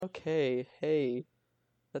Okay, hey.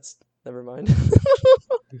 That's... Never mind.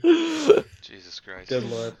 Jesus Christ. Good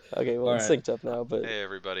lord. Okay, well, it's Alright. synced up now, but Hey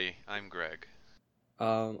everybody, I'm Greg.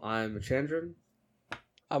 I'm Chandran,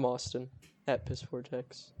 I'm Austin, at Piss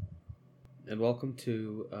Vortex. and welcome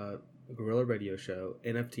to Gorilla Radio Show,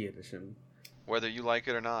 NFT Edition. Whether you like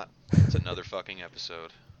it or not, it's another fucking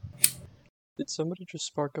episode. Did somebody just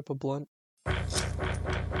spark up a blunt?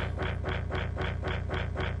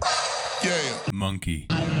 Yeah. Monkey.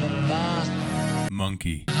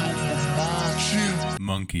 Monkey. Yeah.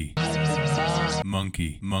 Monkey.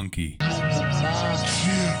 Monkey. Monkey.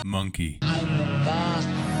 Yeah. Monkey.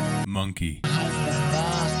 Monkey.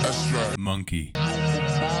 That's right. Monkey.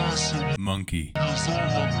 Monkey. That's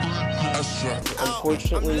right.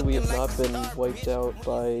 Unfortunately, we have not been wiped out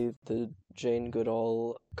by the Jane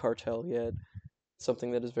Goodall cartel yet.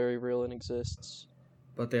 Something that is very real and exists.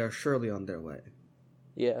 But they are surely on their way.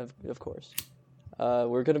 Yeah, of course.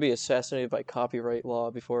 We're going to be assassinated by copyright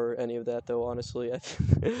law before any of that, though, honestly.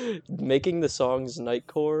 Making the songs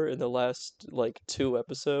Nightcore in the last, 2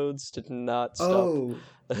 episodes did not stop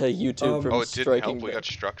YouTube from Oh, it didn't help striking we back. got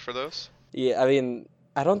struck for those? Yeah, I mean,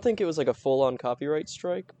 I don't think it was, a full-on copyright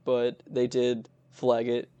strike, but they did flag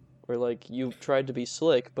it, where, you tried to be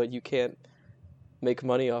slick, but you can't make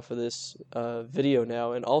money off of this video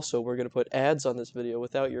now, and also we're going to put ads on this video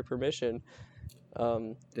without your permission.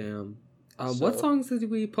 Damn. So- What songs did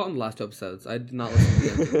we put on the last 2 episodes? I did not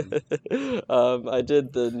listen to them. I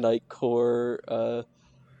did the Nightcore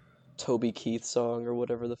Toby Keith song or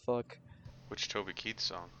whatever the fuck. Which Toby Keith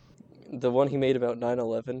song? The one he made about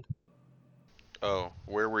 9/11. Oh,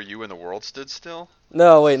 Where Were You When the World Stood Still?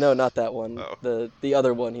 No, wait, no, not that one. Oh. The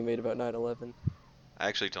other one he made about 9/11. I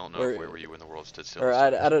actually don't know Or- if Where Were You When the World Stood Still or is I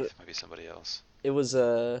Toby don't- Keith. Might be somebody else. It was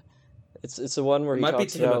it's the one where It he might be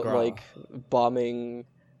talks Tim about McGraw. bombing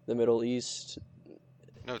the Middle East,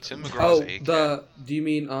 No, Tim McGraw's Oh, A-Cat. do you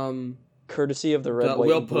mean, courtesy of the Red, White,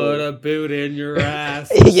 we'll and put Blue. a boot in your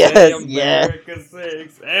ass. Yes, say yeah. America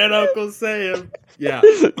sings, and Uncle Sam. Yeah,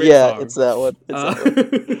 great Yeah, song. it's that one.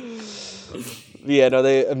 Yeah, no,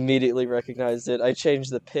 they immediately recognized it. I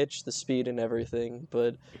changed the pitch, the speed, and everything,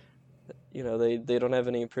 but they don't have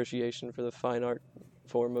any appreciation for the fine art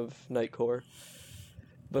form of Nightcore.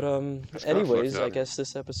 But That's kinda anyways, fucked I up. guess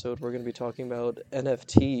this episode we're going to be talking about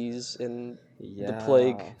NFTs and Yeah,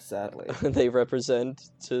 plague. sadly. they represent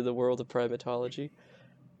to the world of primatology.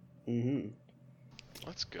 Mm-hmm.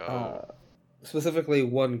 Let's go. Specifically,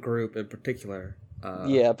 one group in particular.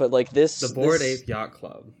 Yeah, but this The Bored this- Ape Yacht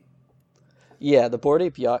Club. Yeah, the Bored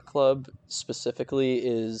Ape Yacht Club specifically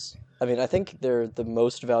is... I mean, I think they're the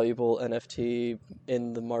most valuable NFT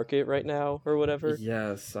in the market right now, or whatever.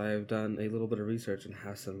 Yes, I've done a little bit of research and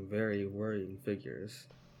have some very worrying figures.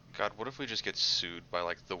 God, what if we just get sued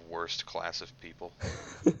by, the worst class of people?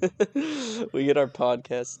 We get our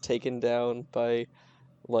podcast taken down by,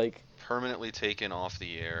 Permanently taken off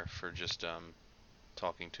the air for just,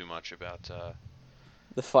 talking too much about,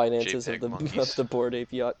 the finances of JPEG the monkeys. Bored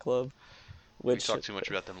Ape Yacht Club. we Which, talk too much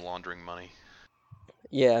about them laundering money.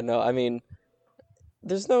 yeah, no, I mean,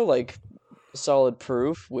 there's no, solid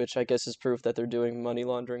proof, which I guess is proof that they're doing money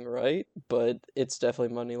laundering right, but it's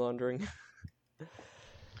definitely money laundering.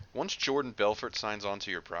 Once Jordan Belfort signs on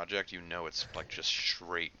to your project, you know it's, just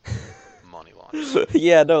straight money laundering.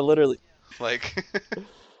 Yeah, no, literally. Like,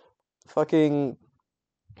 Fucking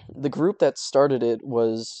the group that started it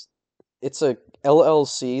it's a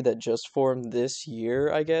LLC that just formed this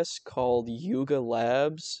year, I guess, called Yuga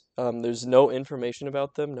Labs. There's no information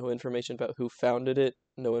about them, no information about who founded it,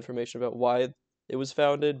 no information about why it was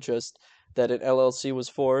founded, just that an LLC was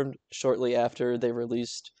formed shortly after they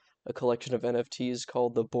released a collection of NFTs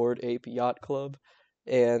called the Bored Ape Yacht Club,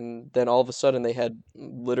 and then all of a sudden they had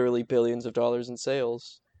literally billions of dollars in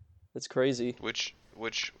sales. It's crazy. which,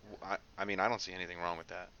 I mean, I don't see anything wrong with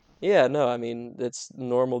that. Yeah, no, I mean, it's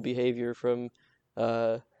normal behavior from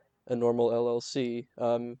a normal LLC.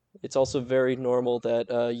 It's also very normal that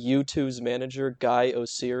U2's manager, Guy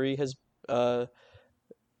Oseary, has,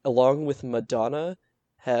 along with Madonna,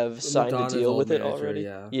 have signed Madonna's a deal old with it manager, already.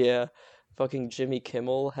 yeah. Yeah, fucking Jimmy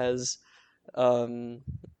Kimmel has a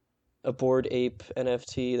Bored Ape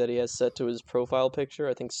NFT that he has set to his profile picture.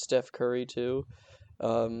 I think Steph Curry, too.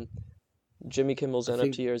 Jimmy Kimmel's I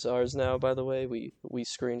think- NFT is ours now, by the way. We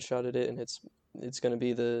screenshotted it, and it's gonna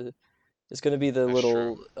be the That's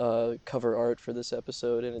little cover art for this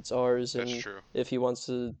episode, and it's ours. That's And true. if he wants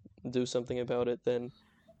to do something about it, then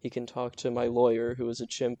he can talk to my lawyer, who is a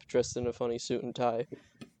chimp dressed in a funny suit and tie.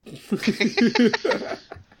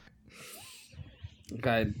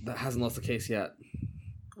 Guy that hasn't lost a case yet.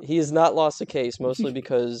 He has not lost a case, mostly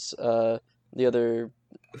because the other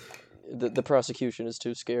The prosecution is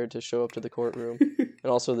too scared to show up to the courtroom, and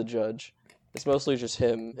also the judge. It's mostly just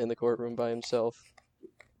him in the courtroom by himself.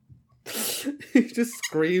 He just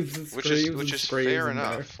screams and screams Which and is screams fair in there.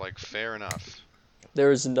 enough. Like, fair enough.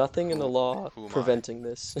 There is nothing in the law Who am I? preventing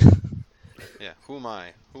this. Yeah, who am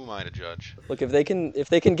I? Who am I to judge? Look, if they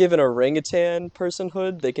can give an orangutan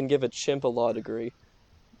personhood, they can give a chimp a law degree.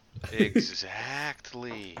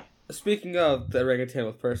 Exactly. Speaking of the orangutan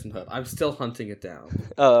with personhood, I'm still hunting it down.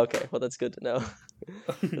 Oh, okay. Well, that's good to know.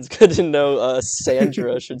 It's good to know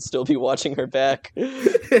Sandra should still be watching her back.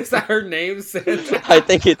 Is that her name, Sandra? I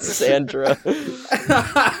think it's Sandra.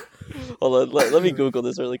 Hold on, let me Google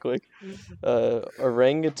this really quick.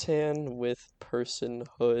 Orangutan with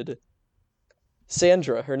personhood.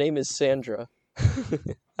 Sandra. Her name is Sandra.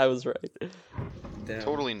 I was right. Damn.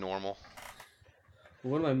 Totally normal.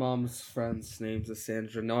 One of my mom's friends' names is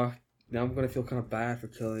Sandra. Now I'm gonna feel kind of bad for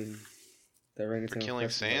killing the For orangutan. with killing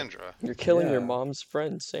personhood. Sandra. You're killing your Yeah. mom's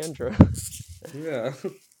friend, Sandra. Yeah.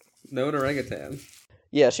 Known orangutan.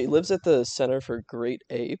 Yeah, she lives at the Center for Great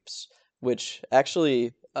Apes, which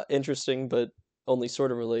actually interesting but only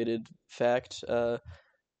sort of related fact.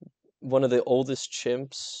 One of the oldest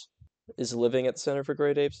chimps is living at the Center for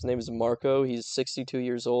Great Apes. His name is Marco. He's 62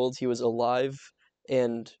 years old. He was alive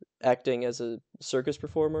and acting as a circus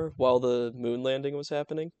performer while the moon landing was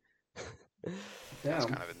happening. That's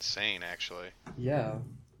Damn. kind of insane, actually. Yeah.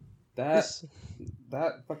 This-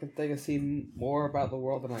 That fucking thing has seen more about the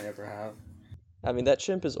world than I ever have. I mean, that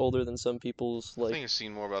chimp is older than some people's, I think like... I've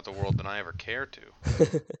seen more about the world than I ever cared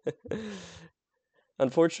to.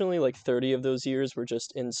 Unfortunately, like 30 of those years were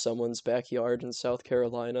just in someone's backyard in South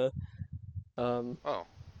Carolina. Oh,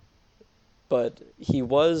 But he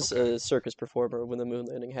was Okay. a circus performer when the moon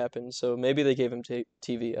landing happened, so maybe they gave him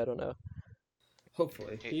TV, I don't know.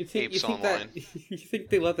 Hopefully. A- You think apes that online. you think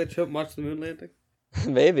they let that chimp watch the moon landing?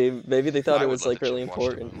 Maybe they thought I it would was let like the really chimp watch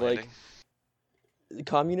the important. moon Like landing.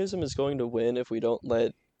 communism is going to win if we don't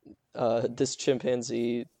let this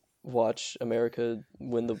chimpanzee watch America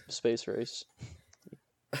win the space race.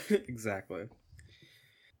 Exactly.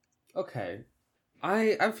 Okay.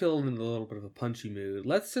 I'm feeling in a little bit of a punchy mood.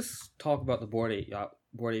 Let's just talk about the Bored Ape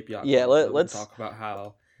Yacht Yeah, Club, and let's- talk about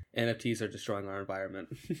how NFTs are destroying our environment.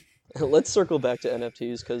 Let's circle back to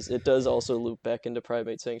NFTs because it does also loop back into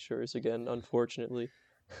primate sanctuaries again, unfortunately.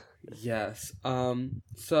 Yes.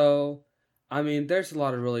 So, I mean, there's a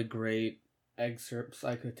lot of really great excerpts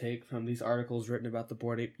I could take from these articles written about the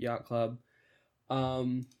Bored Ape Yacht Club.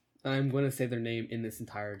 I'm going to say their name in its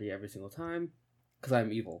entirety every single time, because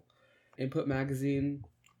I'm evil. Input Magazine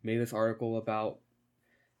made this article about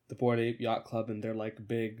the Bored Ape Yacht Club and their, like,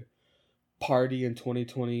 big party in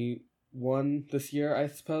 2021 this year, I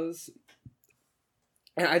suppose.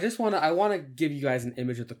 And I want to give you guys an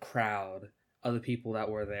image of the crowd of the people that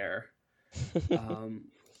were there.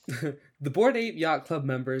 The Bored Ape Yacht Club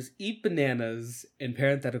members eat bananas, in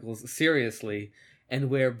parentheticals, seriously, and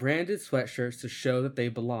wear branded sweatshirts to show that they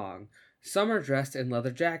belong. Some are dressed in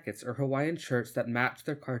leather jackets or Hawaiian shirts that match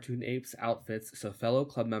their cartoon apes' outfits so fellow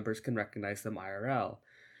club members can recognize them IRL.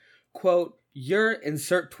 Quote, "Your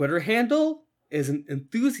insert Twitter handle" is an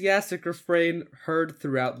enthusiastic refrain heard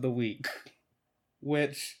throughout the week.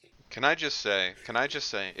 Which... Can I just say,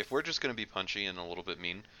 if we're just going to be punchy and a little bit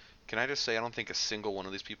mean, can I just say I don't think a single one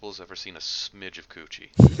of these people has ever seen a smidge of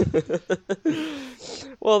coochie.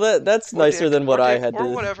 Well, that's Or nicer dick, than what or I dick, had or to...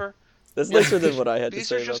 whatever. That's nicer than what I had to These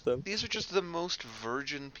say are just about them. these are just the most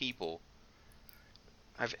virgin people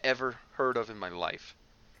I've ever heard of in my life.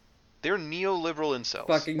 They're neoliberal incels.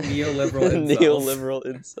 fucking neoliberal incels. Neoliberal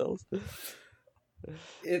incels.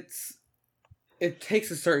 It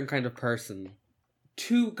takes a certain kind of person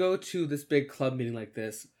to go to this big club meeting like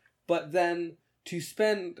this, but then to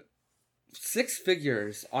spend 6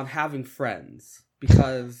 figures on having friends,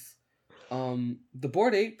 because the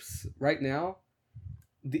Bored Apes right now,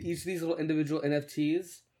 each of these little individual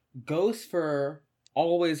NFTs goes for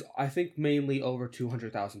always, I think, mainly over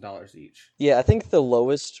 $200,000 each. Yeah, I think the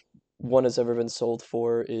lowest one has ever been sold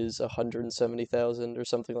for is 170,000 or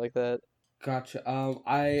something like that. Gotcha.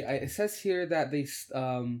 It says here that they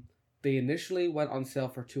initially went on sale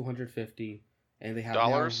for $250, and they have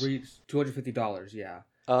Dollars? now reached $250. Yeah,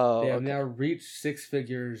 Oh, they have okay. now reached 6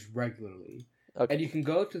 figures regularly, Okay. and you can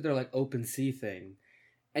go to their like OpenSea thing,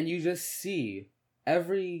 and you just see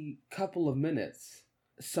every couple of minutes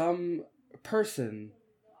some person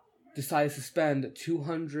decides to spend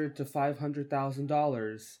 $200,000 to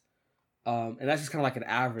 $500,000, and that's just kind of like an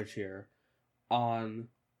average here, on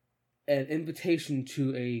an invitation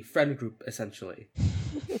to a friend group, essentially.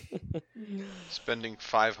 Spending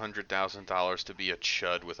 $500,000 to be a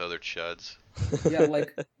chud with other chuds. Yeah,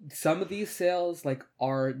 like some of these sales like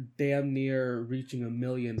are damn near reaching $1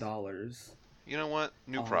 million. You know what?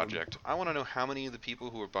 New project. I want to know how many of the people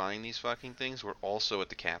who are buying these fucking things were also at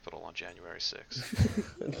the Capitol on January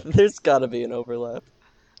 6th. There's gotta be an overlap.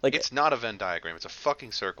 Like, It's not a Venn diagram. It's a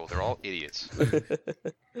fucking circle. They're all idiots.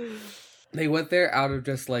 They went there out of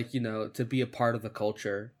just like, to be a part of the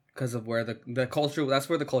culture because of where the culture, that's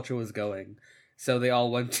where the culture was going. So they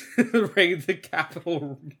all went to raid the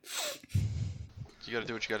Capitol. You gotta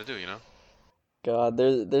do what you gotta do, you know? God,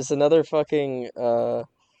 there's another fucking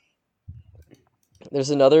there's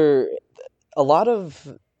another a lot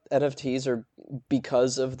of NFTs are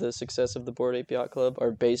because of the success of the Bored Ape Yacht Club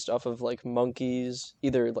are based off of like monkeys,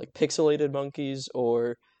 either like pixelated monkeys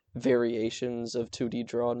or variations of 2D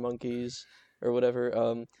drawn monkeys or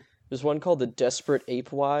whatever. There's one called the Desperate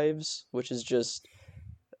Ape Wives, which is just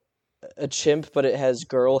a chimp, but it has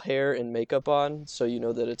girl hair and makeup on, so you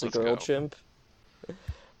know that it's a Let's girl go. chimp.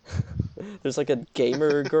 There's like a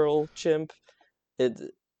gamer girl chimp. It's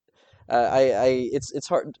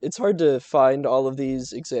hard to find all of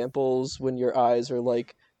these examples when your eyes are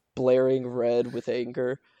like blaring red with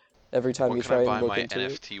anger every time What you can try I and buy look my into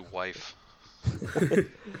NFT wife?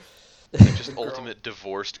 Like just ultimate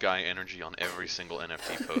divorced guy energy on every single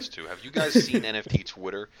NFT post too. Have you guys seen NFT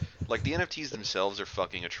Twitter? Like the NFTs themselves are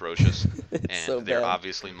fucking atrocious, It's and so they're bad.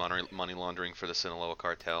 obviously money laundering for the Sinaloa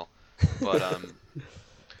cartel.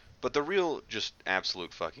 But the real just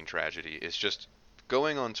absolute fucking tragedy is just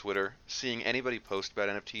going on Twitter, seeing anybody post about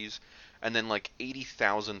NFTs, and then like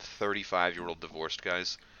 80,000 35-year-old divorced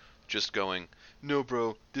guys just going, no,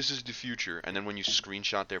 bro, this is the future. And then when you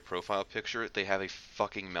screenshot their profile picture, they have a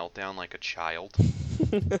fucking meltdown like a child.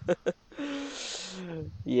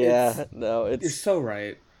 Yeah, no, You're it's so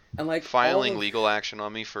right. And like Filing all of- legal action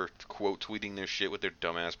on me for quote tweeting their shit with their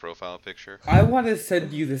dumbass profile picture. I want to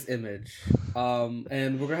send you this image,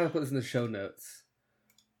 and we're gonna have to put this in the show notes.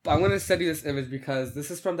 But I'm gonna send you this image because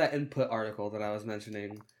this is from that input article that I was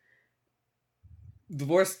mentioning.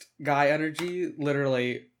 Divorced guy energy,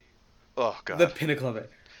 literally Oh god. the pinnacle of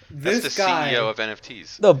it. That's This the guy, CEO of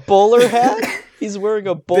NFTs. the bowler hat. He's wearing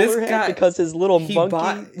a bowler This hat guy- because his little he monkey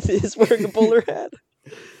bought- is wearing a bowler hat.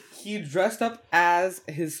 he dressed up as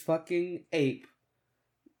his fucking ape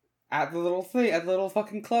at the little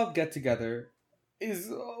fucking club get together.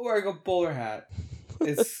 Is wearing a bowler hat.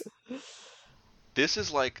 It's This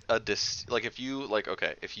is like if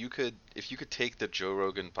you could take the Joe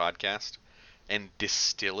Rogan podcast and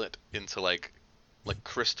distill it into like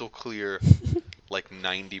crystal clear like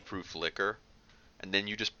 90 proof liquor, and then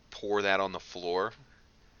you just pour that on the floor,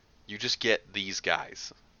 you just get these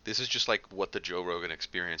guys. This is just like what the Joe Rogan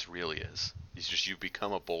experience really is. It's just you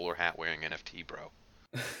become a bowler hat wearing NFT, bro.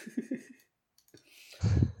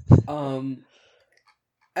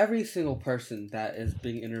 every single person that is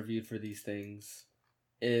being interviewed for these things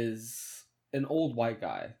is an old white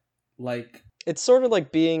guy. Like, It's sort of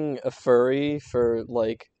like being a furry for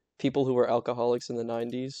like people who were alcoholics in the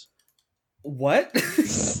 90s. what?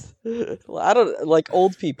 I don't like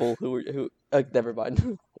old people who never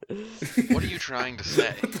mind. What are you trying to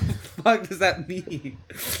say? What the fuck does that mean?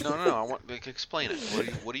 No, I want explain it.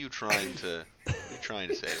 What are you trying to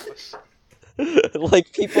say to us?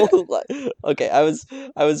 Like people who like okay, I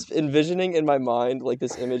was envisioning in my mind like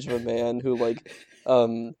this image of a man who like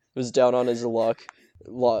was down on his luck,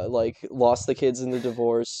 like lost the kids in the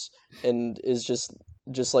divorce and is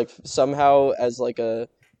just like somehow as like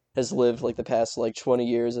has lived like the past like 20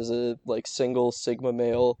 years as a like single sigma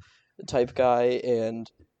male type guy, and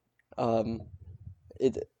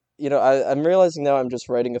it I'm realizing now I'm just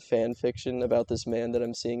writing a fan fiction about this man that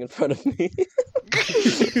I'm seeing in front of me.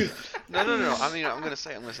 No. I mean, I'm gonna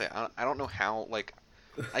say. I don't know how. Like,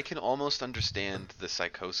 I can almost understand the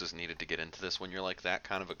psychosis needed to get into this when you're like that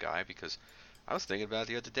kind of a guy. Because I was thinking about it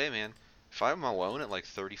the other day, man. If I'm alone at like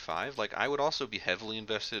 35, like I would also be heavily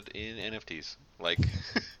invested in NFTs. Like,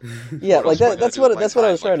 Yeah, what like else am I that. gonna That's do with what my that's what I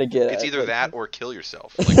time? was trying to Like, get it's at. either like- that or kill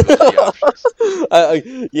yourself. Like, those are the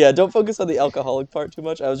options. Yeah, don't focus on the alcoholic part too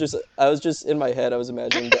much. I was just in my head. I was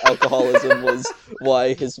imagining the alcoholism was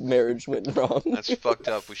why his marriage went wrong. That's fucked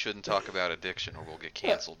up. We shouldn't talk about addiction or we'll get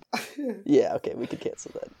canceled. Yeah, okay, we could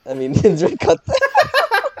cancel that. I mean, cut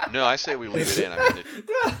that. No, I say we leave it in. I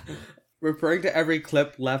mean, Referring to every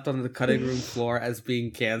clip left on the cutting room floor as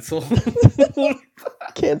being canceled.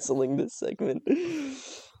 Canceling this segment.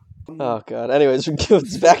 Oh god. Anyways,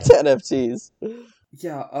 it's back to NFTs.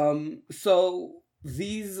 Yeah, so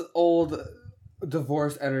these old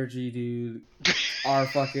divorced energy dude are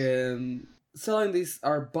fucking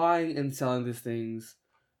are buying and selling these things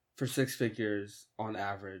for 6 figures on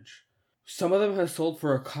average. Some of them have sold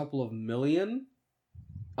for a couple of million.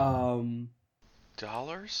 Dollars?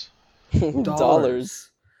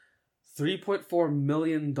 Dollars. $3.4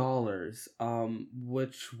 million,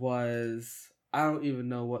 which was, I don't even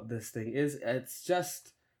know what this thing is. It's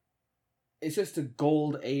just a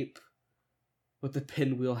gold ape with a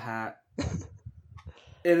pinwheel hat.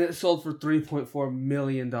 And it sold for $3.4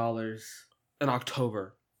 million in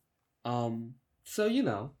October. So, you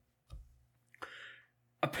know.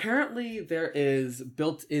 Apparently there is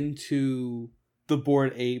built into the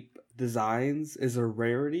Bored Ape designs is a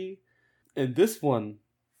rarity. And this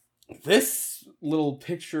little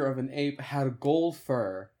picture of an ape had gold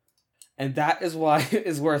fur. And that is why it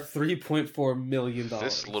is worth $3.4 million.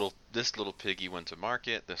 This little piggy went to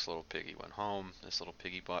market. This little piggy went home. This little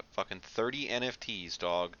piggy bought fucking 30 NFTs,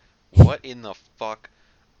 dog. What in the fuck?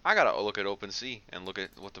 I gotta look at OpenSea and look at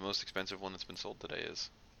what the most expensive one that's been sold today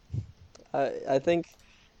is. I think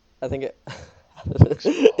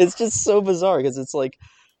it's just so bizarre because it's like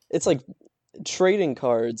trading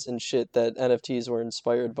cards and shit that NFTs were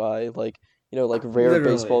inspired by, like, you know, like rare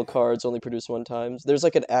Literally. baseball cards only produced one time. There's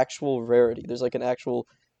like an actual rarity. There's like an actual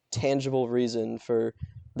tangible reason for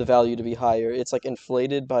the value to be higher. It's like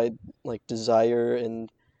inflated by like desire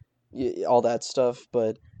and all that stuff,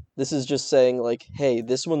 but this is just saying like, hey,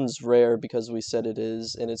 this one's rare because we said it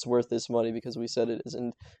is, and it's worth this money because we said it is,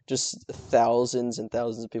 and just thousands and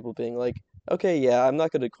thousands of people being like, okay, yeah, I'm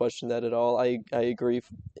not going to question that at all. I agree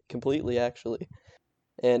completely, actually.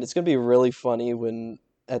 And it's going to be really funny when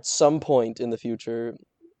at some point in the future,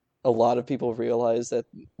 a lot of people realize that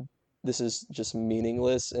this is just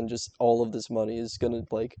meaningless and just all of this money is going to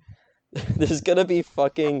like, there's going to be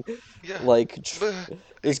fucking Yeah. like,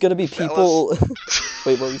 there's going to be people.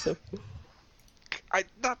 Wait, what were you saying?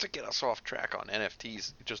 Not to get us off track on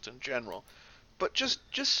NFTs just in general, but just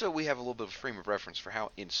so we have a little bit of a frame of reference for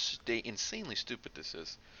how insanely stupid this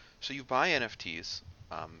is. So you buy NFTs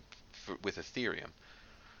with Ethereum,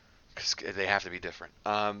 because they have to be different.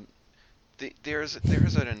 There's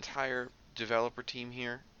an entire developer team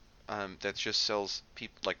here that just sells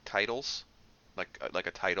like titles, like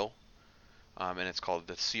a title, and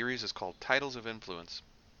the series is called Titles of Influence.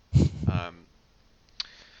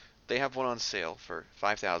 They have one on sale for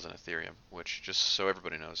 5,000 Ethereum, which, just so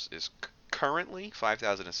everybody knows, is currently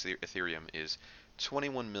 5,000 Ethereum is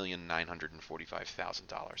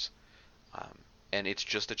 $21,945,000. And it's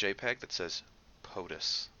just a JPEG that says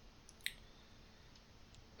POTUS.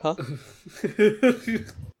 Huh?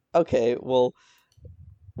 Okay, well,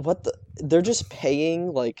 what the? They're just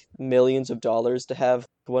paying like millions of dollars to have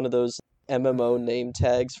one of those MMO name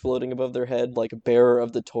tags floating above their head, like bearer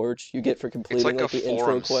of the torch you get for It's completing like a the intro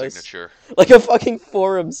forum quest. signature. Like a fucking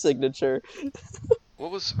forum signature.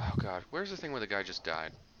 Oh god, where's the thing where the guy just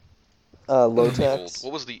died? Lotax.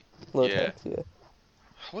 What was the... Lotax, yeah.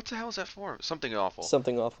 What the hell is that for? Something Awful.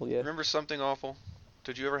 Something Awful, yeah. Remember Something Awful?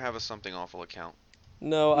 Did you ever have a Something Awful account?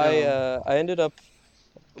 No, No. I ended up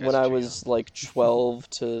Guys when are I too was like 12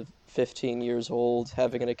 to 15 years old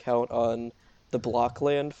having an account on the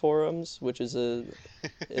Blockland forums, which is an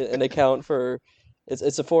account for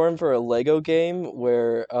it's a forum for a Lego game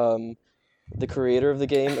where the creator of the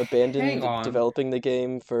game abandoned Hang on. developing the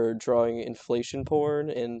game for drawing inflation porn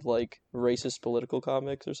and like racist political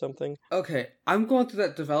comics or something. Okay, I'm going through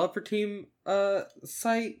that developer team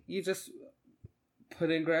site you just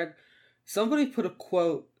put in, Greg. Somebody put a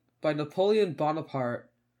quote by Napoleon Bonaparte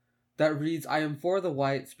that reads, "I am for the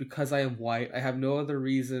whites because I am white. I have no other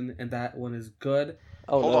reason, and that one is good."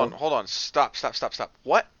 Oh Hold no. on, hold on. Stop.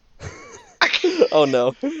 What? Oh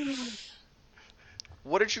no.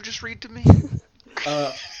 What did you just read to me?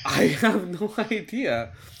 I have no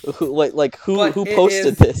idea. Who But it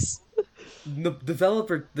posted is- this? The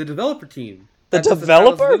developer team. The That's just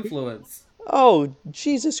developer? Titles of Influence. Oh,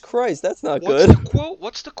 Jesus Christ, that's not What's good. the quote?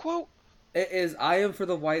 What's the quote? It is, "I am for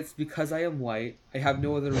the whites because I am white. I have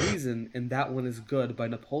no other reason, and that one is good," by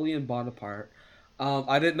Napoleon Bonaparte.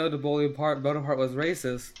 I didn't know Napoleon Bonaparte was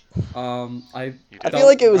racist. I feel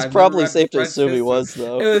like it was I've probably never read safe to French assume he history. was,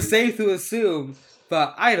 though. It was safe to assume,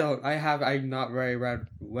 but I'm not very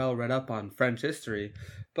well read up on French history.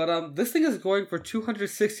 But this thing is going for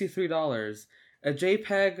 $263. A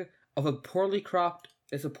JPEG of a poorly cropped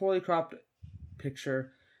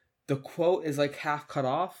picture. The quote is like half cut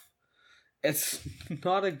off. It's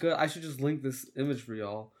not a good. I should just link this image for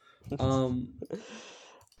y'all. Oh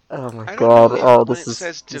my I don't god. know if Oh, when this it is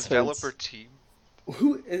says this developer hurts. team.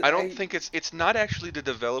 Who? I don't think it's not actually the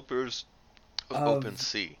developers of Of-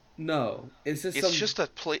 OpenSea. No, it's just It's some just a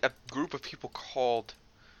group of people called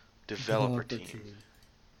developer team.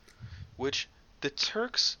 Which the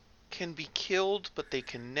Turks can be killed, but they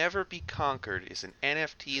can never be conquered is an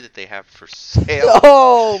NFT that they have for sale.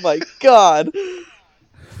 Oh my god!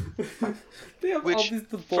 They have all Which, these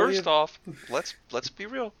first Napoleon. off, let's be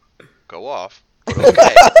real. Go off. But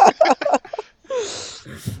okay.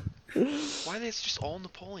 Why is just all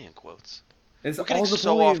Napoleon quotes? It's We're getting all so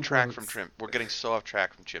Napoleon off track quotes. We're getting so off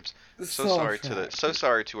track from Chimps. So So sorry off to track. so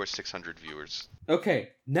sorry to our 600 viewers. Okay,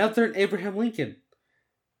 now they're in Abraham Lincoln.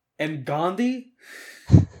 And Gandhi?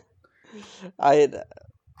 I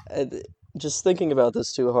just thinking about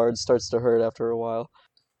this too hard starts to hurt after a while.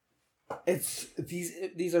 It's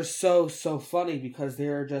these are so funny because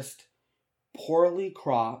they're just poorly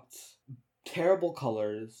cropped, terrible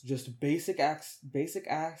colors, just basic ass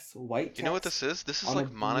white text. You know what this is? This is on a like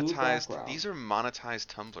blue monetized. background. These are monetized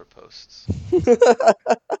Tumblr posts.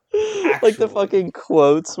 Like the Actually. fucking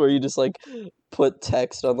quotes where you just like put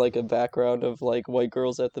text on like a background of like white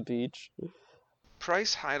girls at the beach.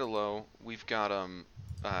 Price high to low, we've got an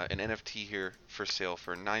NFT here for sale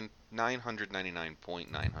for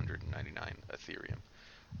 999.999 Ethereum,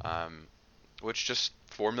 which just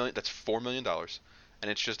 $4 million. That's $4 million,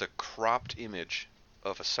 and it's just a cropped image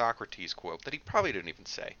of a Socrates quote that he probably didn't even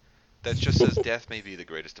say. That just says, "Death may be the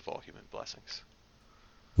greatest of all human blessings."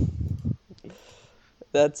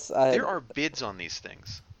 There are bids on these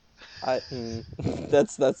things.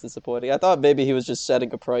 That's disappointing. I thought maybe he was just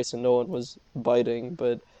setting a price and no one was biting,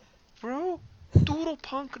 but Bro, Doodle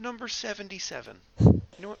Punk number 77. You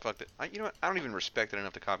know what? Fuck it. You know what? I don't even respect it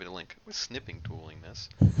enough to copy the link. We're snipping tooling this.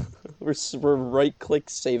 we're right-click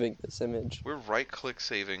saving this image. We're right-click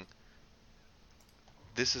saving.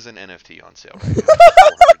 This is an NFT on sale right now.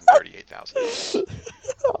 $438,000.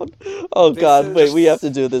 Oh This god, is wait, just- we have to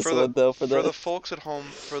do this For one though for the the folks at home,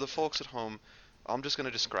 I'm just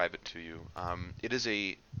gonna describe it to you. It is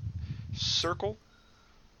a circle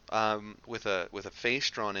with a face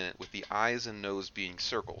drawn in it, with the eyes and nose being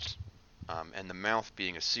circles, and the mouth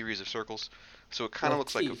being a series of circles. So it kind of Like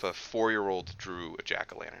looks like teeth. if a 4-year-old drew a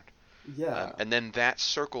jack-o'-lantern. Yeah. And then that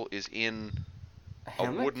circle is in A a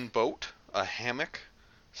hammock? wooden boat, a hammock,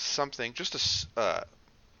 something, just A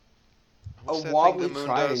what's that thing wobbly the moon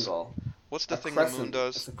triangle. does? What's the A thing the moon crescent.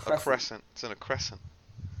 does? It's a A crescent. crescent. It's in a crescent.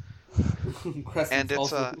 Crescent's And it's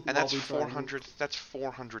also and that's wobbly triangle.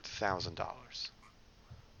 $400,000.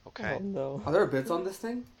 Okay. Oh no. Are there bids on this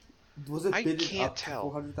thing? Was it I bidded can't up tell.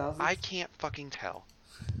 to 400,000? I can't fucking tell.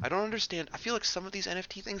 I don't understand. I feel like some of these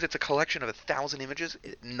NFT things, it's a collection of 1,000 images.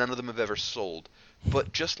 None of them have ever sold.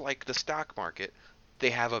 But just like the stock market,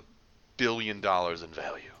 they have $1 billion in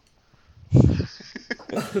value.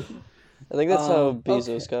 I think that's how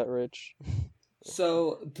Bezos Okay. got rich.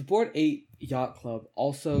 So the Bored Ape Yacht Club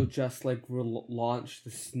also just like launched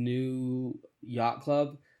this new yacht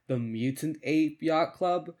club, the Mutant Ape Yacht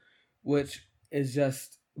Club, which is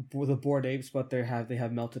just the Bored Apes, but they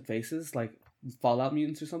have melted faces like Fallout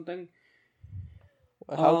mutants or something.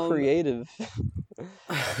 How creative.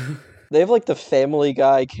 They have like the Family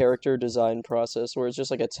Guy character design process where it's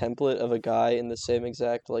just like a template of a guy in the same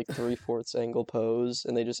exact like 3/4 angle pose,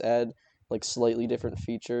 and they just add like slightly different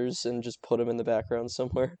features and just put them in the background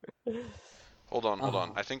somewhere. Hold on. Uh-huh.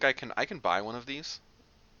 I think I can buy one of these.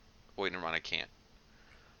 Wait, never mind. I can't.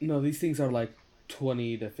 No, these things are like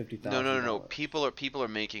 20 to 50,000. No. People are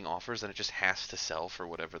making offers, and it just has to sell for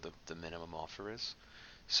whatever the minimum offer is.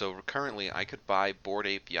 So currently, I could buy Bored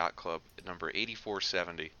Ape Yacht Club at number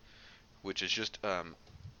 8470, which is just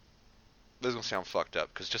this is gonna sound fucked up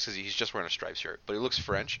because he's just wearing a striped shirt, but he looks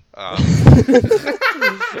French.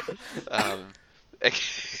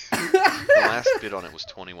 The last bid on it was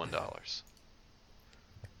 $21.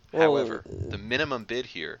 Well, However, the minimum bid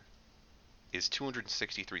here is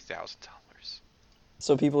 $263,000.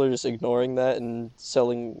 So people are just ignoring that and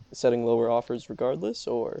setting lower offers regardless,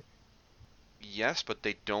 or Yes, but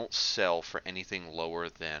they don't sell for anything lower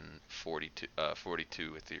than 42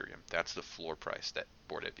 Ethereum. That's the floor price that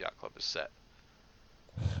Bored Ape Yacht Club has set.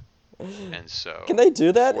 And so can they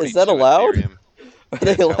do that? Is 42 that allowed? Ethereum, Are they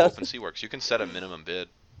that's how allowed? OpenSea works. You can set a minimum bid.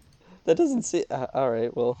 That doesn't seem. All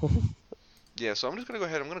right, well, Yeah, so I'm just gonna go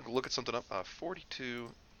ahead. I'm gonna look at something up.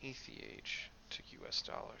 42 ETH to US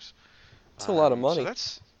dollars. That's a lot of money. So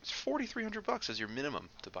it's $4,300 as your minimum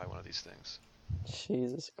to buy one of these things.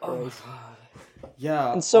 Jesus Oh, Christ. God.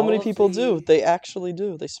 Yeah. And so all many of people the- do. They actually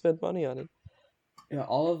do. They spend money on it. Yeah,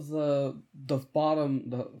 all of the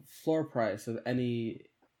floor price of any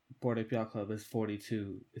Bored Ape Yacht Club is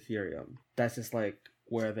 42 Ethereum. That's just like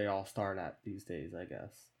where they all start at these days, I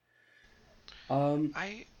guess.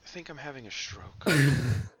 I think I'm having a stroke.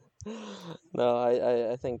 No,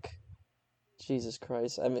 I think, Jesus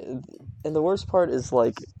Christ. I mean, and the worst part is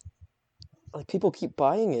like, like people keep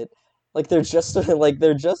buying it. Like they're just like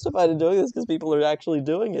they're justified in doing this because people are actually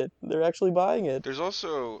doing it. They're actually buying it. There's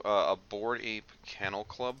also a Bored Ape Kennel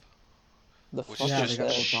Club, The which is fuck Yeah, is they just got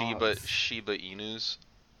that? little Shiba dogs. Shiba Inus,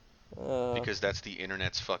 Uh, because that's the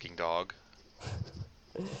internet's fucking dog.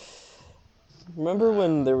 remember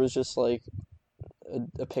when there was just like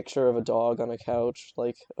a picture of a dog on a couch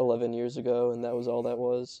like 11 years ago, and that was all that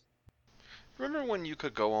was? Remember when you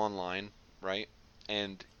could go online, right?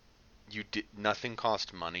 And nothing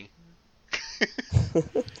cost money,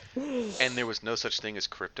 and there was no such thing as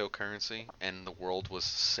cryptocurrency, and the world was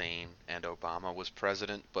sane, and Obama was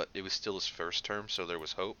president, but it was still his first term, so there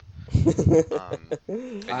was hope.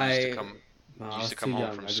 And I no, you I used was to too come home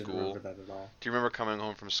young. from I didn't school. remember that at all. Do you remember coming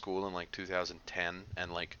home from school in like 2010,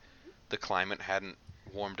 and like the climate hadn't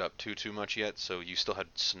warmed up too much yet, so you still had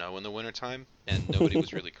snow in the wintertime, and nobody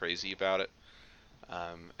was really crazy about it.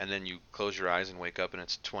 And then you close your eyes and wake up, and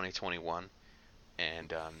it's 2021,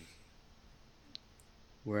 and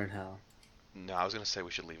We're in hell. no, I was gonna say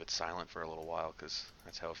we should leave it silent for a little while, because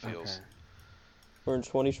that's how it feels. Okay. We're in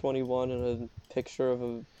 2021, and a picture of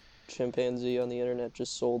a chimpanzee on the internet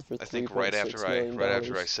just sold for I think $3.6 million. right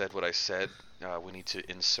after I said what I said, we need to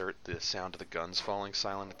insert the sound of the guns falling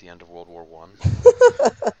silent at the end of World War One.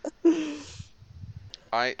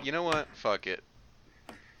 You know what? Fuck it.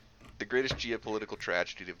 The greatest geopolitical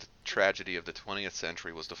tragedy of the 20th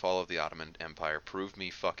century was the fall of the Ottoman Empire. Prove me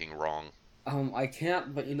fucking wrong. I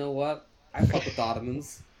can't, but you know what? I fuck with the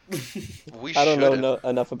Ottomans. We I don't should know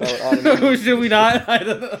enough about Ottoman. Should we not? I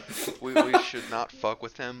don't know. we should not fuck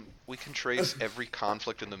with them. We can trace every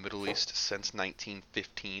conflict in the Middle East since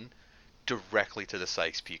 1915 directly to the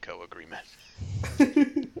Sykes-Picot Agreement.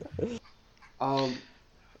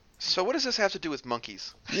 So what does this have to do with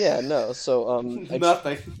monkeys? Yeah, no. So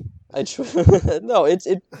Nothing. no,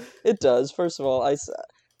 it does. First of all, I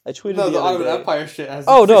tweeted No, the the other Ottoman day. Empire shit has.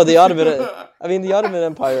 Oh no, the Ottoman. I mean, the Ottoman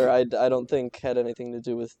Empire. I don't think had anything to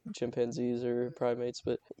do with chimpanzees or primates,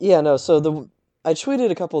 but yeah, no. So I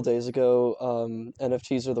tweeted a couple days ago.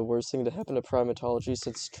 NFTs are the worst thing to happen to primatology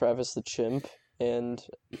since Travis the chimp, and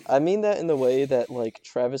I mean that in the way that like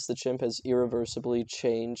Travis the chimp has irreversibly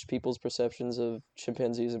changed people's perceptions of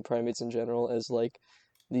chimpanzees and primates in general as like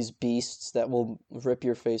these beasts that will rip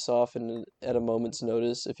your face off and at a moment's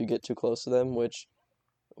notice if you get too close to them, which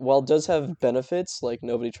while it does have benefits, like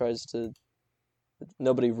nobody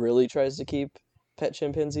really tries to keep pet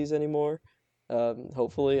chimpanzees anymore.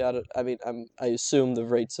 Hopefully, I assume the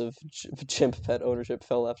rates of chimp pet ownership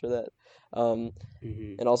fell after that.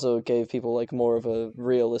 And also gave people like more of a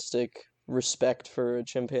realistic respect for a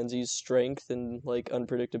chimpanzee's strength and like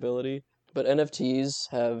unpredictability. But NFTs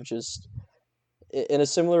have just, in a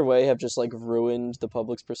similar way, have just like ruined the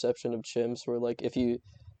public's perception of chimps. Where like if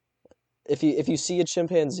you see a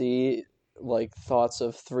chimpanzee, like thoughts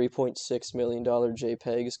of $3.6 million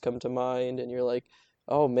JPEGs come to mind, and you're like,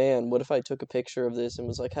 oh man, what if I took a picture of this and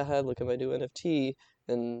was like, haha, look at my new NFT,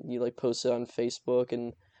 and you like post it on Facebook,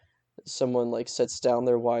 and someone like sets down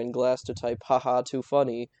their wine glass to type, haha, too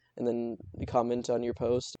funny, and then you comment on your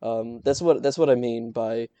post. That's what I mean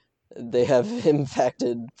by they have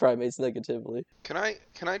impacted primates negatively. Can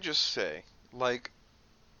I just say, like,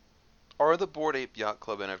 are the Bored Ape Yacht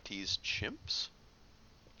Club NFTs chimps?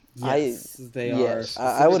 Yes, they yes, are.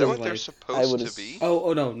 I Is would that have. what they're Like, supposed would've to be?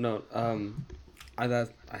 no.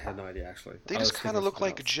 I had no idea actually. They I just was kind thinking of look something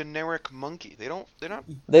like a else. generic monkey. They're not.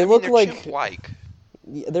 They I mean, look they're like chimp-like,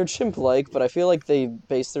 yeah, they're chimp-like, but I feel like they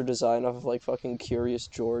base their design off of like fucking Curious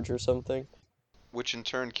George or something. which in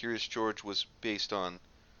turn, Curious George was based on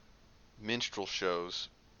minstrel shows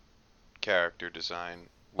character design,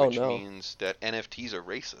 Oh which no, means that NFTs are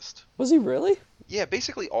racist. was he really? Yeah,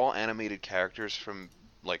 basically all animated characters from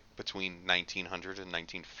like between 1900 and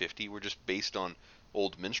 1950 were just based on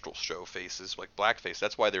old minstrel show faces, like blackface.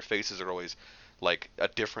 That's why their faces are always like a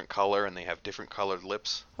different color and they have different colored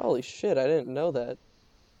lips. Holy shit, I didn't know that.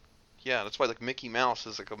 Yeah, that's why like Mickey Mouse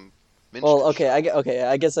is like a Well, minstrel okay, show. okay,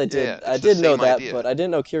 I guess I Yeah, did. I it's the did know same that, idea. but I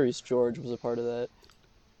didn't know Curious George was a part of that.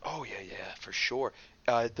 Oh yeah, for sure.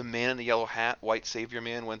 The man in the yellow hat, white savior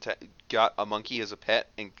man, got a monkey as a pet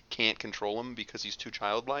and can't control him because he's too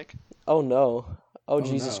childlike. Oh no. Oh Oh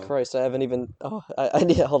Jesus no. Christ, I haven't even. Oh, I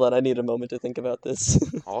need. Hold on, I need a moment to think about this.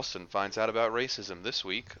 Austin finds out about racism this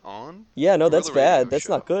week on Yeah, no, that's Gorilla Radio bad. That's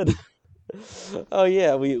Show. not good. Oh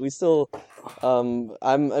yeah, we still. I'm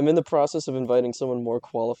in the process of inviting someone more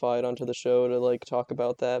qualified onto the show to like talk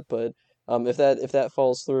about that, but if that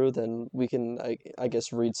falls through, then we can I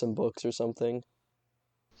guess read some books or something.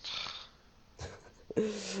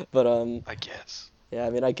 But I guess. yeah, I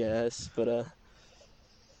mean I guess, but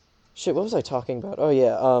shit, what was I talking about? Oh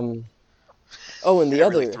yeah, Oh, and the I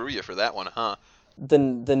really other threw you for that one, huh?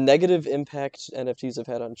 the negative impact NFTs have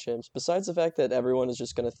had on chimps, besides the fact that everyone is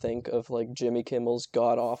just gonna think of like Jimmy Kimmel's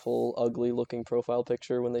god awful, ugly looking profile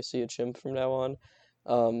picture when they see a chimp from now on.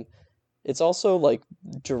 Um, it's also like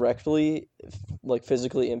directly like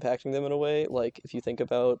physically impacting them in a way. Like if you think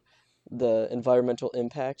about the environmental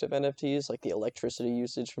impact of NFTs, like the electricity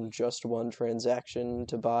usage from just one transaction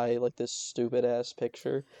to buy like this stupid ass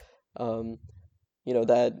picture, um,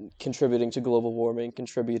 that contributing to global warming,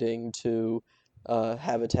 contributing to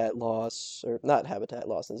habitat loss, or not habitat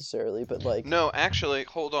loss necessarily, but like, No, actually,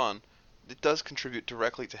 hold on. It does contribute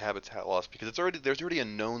directly to habitat loss because there's already a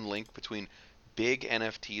known link between big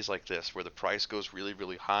NFTs like this, where the price goes really,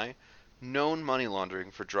 really high, known money laundering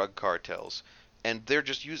for drug cartels, and they're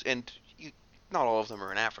just not all of them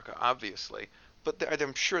are in Africa, obviously, but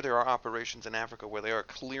I'm sure there are operations in Africa where they are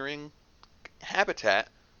clearing habitat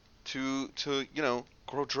to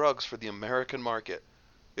grow drugs for the American market.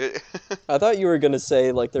 It, I thought you were gonna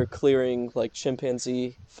say like they're clearing like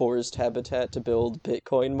chimpanzee forest habitat to build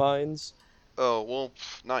Bitcoin mines. oh well,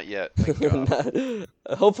 not yet, thank God.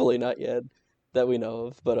 Not, hopefully not yet that we know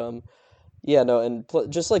of, but yeah, no, and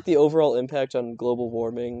just like the overall impact on global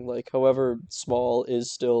warming, like however small, is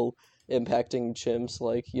still impacting chimps.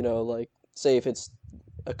 Like, like say if it's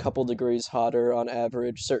a couple degrees hotter on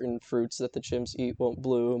average, certain fruits that the chimps eat won't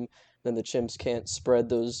bloom, then the chimps can't spread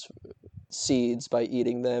those seeds by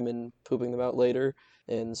eating them and pooping them out later.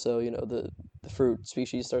 And so, the fruit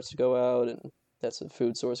species starts to go out, and that's a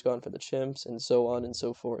food source gone for the chimps, and so on and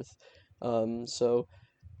so forth. So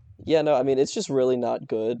yeah, no, I mean it's just really not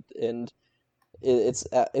good, and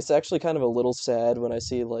it's actually kind of a little sad when I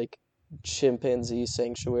see like chimpanzee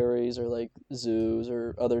sanctuaries or like zoos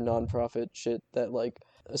or other nonprofit shit that like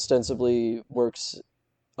ostensibly works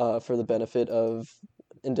for the benefit of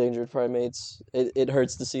endangered primates. It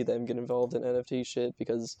hurts to see them get involved in NFT shit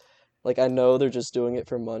because like I know they're just doing it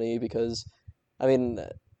for money because I mean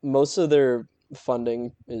most of their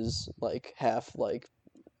funding is like half like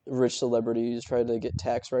rich celebrities trying to get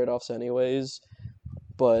tax write-offs anyways,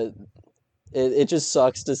 but it just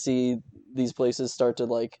sucks to see these places start to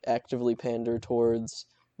like actively pander towards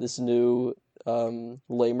this new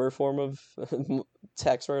lamer form of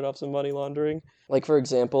tax write-offs and money laundering. Like for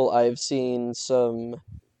example, I've seen some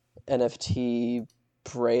NFT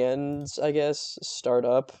brands, I guess, start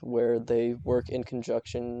up where they work in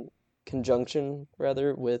conjunction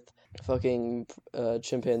rather with fucking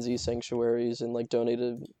chimpanzee sanctuaries and like donate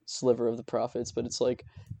a sliver of the profits, but it's like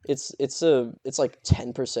it's like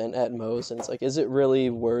 10% at most, and it's like, is it really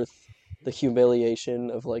worth the humiliation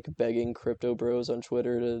of like begging crypto bros on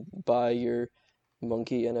Twitter to buy your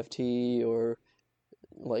monkey NFT, or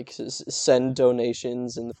like send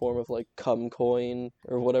donations in the form of like cum coin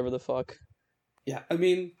or whatever the fuck? Yeah, I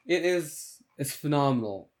mean, it's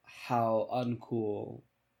phenomenal how uncool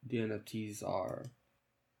the NFTs are.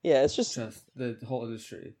 Yeah, it's just the whole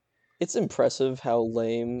industry. it's impressive how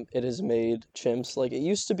lame it has made chimps. Like it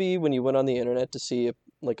used to be when you went on the internet to see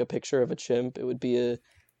like a picture of a chimp, it would be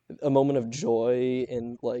a moment of joy,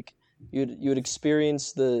 and like you would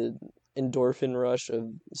experience the endorphin rush of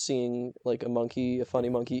seeing like a funny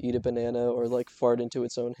monkey eat a banana or like fart into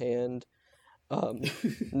its own hand.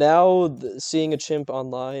 Now seeing a chimp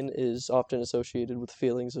online is often associated with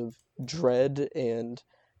feelings of dread and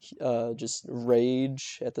just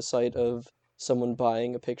rage at the sight of someone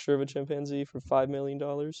buying a picture of a chimpanzee for $5 million.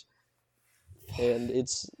 And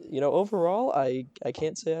it's overall I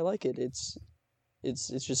can't say I like it. It's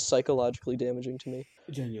just psychologically damaging to me.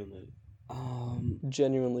 Genuinely.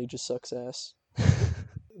 Genuinely just sucks ass.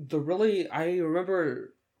 I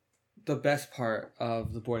remember the best part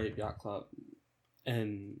of the Bored Ape Yacht Club,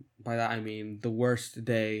 and by that I mean the worst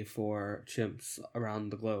day for chimps around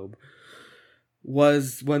the globe,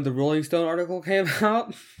 was when the Rolling Stone article came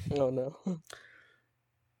out. Oh no.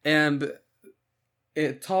 And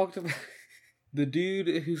it talked about the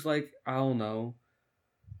dude who's like, I don't know,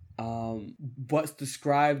 what's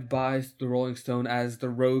described by the Rolling Stone as the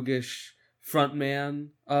roguish frontman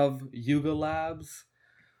of Yuga Labs.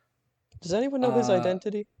 Does anyone know his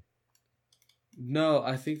identity? No,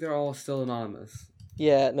 I think they're all still anonymous.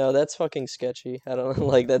 Yeah, no, that's fucking sketchy. I don't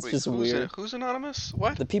like that's Wait, just weird. Who's anonymous?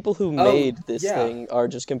 What? The people who made this yeah. thing are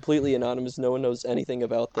just completely anonymous. No one knows anything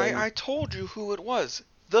about them. I told you who it was.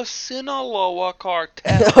 The Sinaloa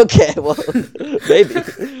Cartel. Okay, well, maybe.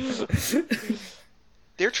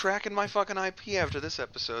 They're tracking my fucking IP after this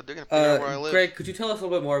episode. They're gonna figure out where I live. Greg, could you tell us a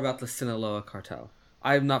little bit more about the Sinaloa Cartel?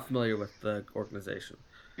 I'm not familiar with the organization.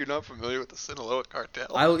 You're not familiar with the Sinaloa cartel?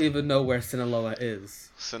 I don't even know where Sinaloa is.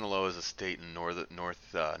 Sinaloa is a state in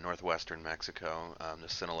northwestern Mexico. The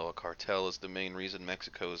Sinaloa cartel is the main reason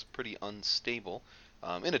Mexico is pretty unstable,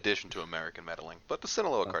 in addition to American meddling. But the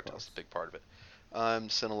Sinaloa cartel is a big part of it.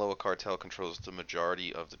 Sinaloa cartel controls the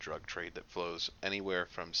majority of the drug trade that flows anywhere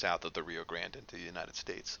from south of the Rio Grande into the United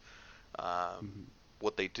States.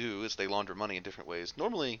 What they do is they launder money in different ways.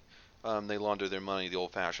 Normally, they launder their money the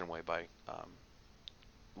old-fashioned way by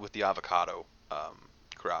with the avocado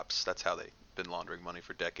crops. That's how they've been laundering money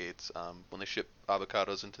for decades. When they ship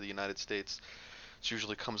avocados into the United States, it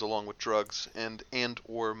usually comes along with drugs and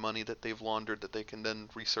or money that they've laundered that they can then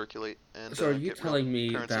recirculate and So are you get real telling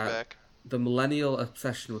me currency that back. the millennial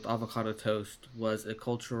obsession with avocado toast was a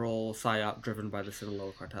cultural psyop driven by the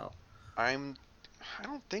Sinaloa cartel? I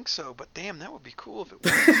don't think so, but damn, that would be cool if it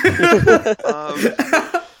was.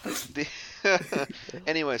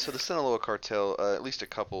 Anyway, so the Sinaloa cartel, at least a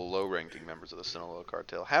couple low-ranking members of the Sinaloa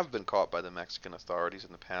cartel, have been caught by the Mexican authorities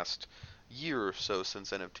in the past year or so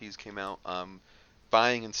since NFTs came out,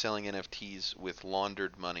 buying and selling NFTs with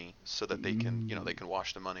laundered money so that they can, they can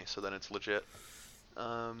wash the money so that it's legit.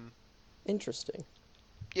 Interesting.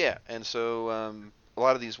 Yeah, and so a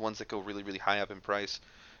lot of these ones that go really, really high up in price,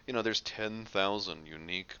 there's 10,000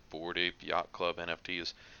 unique Bored Ape Yacht Club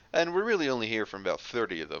NFTs, and we're really only hear from about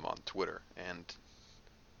 30 of them on Twitter, and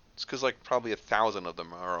it's because probably 1,000 of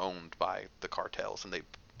them are owned by the cartels, and they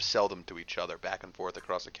sell them to each other back and forth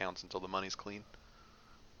across accounts until the money's clean.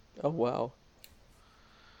 Oh wow.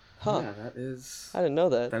 Huh. Yeah, that is. I didn't know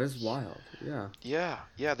that. That is wild. Yeah.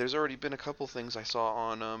 Yeah, there's already been a couple things I saw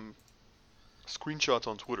on screenshots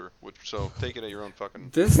on Twitter, so take it at your own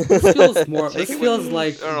fucking... This feels more. Take This it feels with,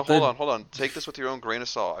 like. No, hold on. Take this with your own grain of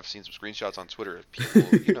salt. I've seen some screenshots on Twitter of people,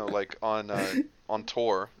 on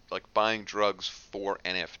tour, buying drugs for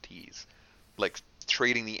NFTs,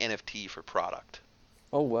 trading the NFT for product.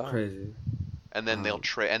 Oh wow. Crazy. And then they'll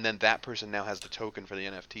trade, and then that person now has the token for the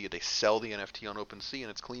NFT. They sell the NFT on OpenSea, and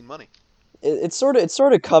it's clean money. It's sort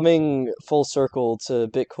of coming full circle to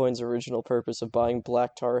Bitcoin's original purpose of buying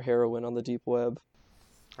black tar heroin on the deep web.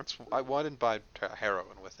 I didn't buy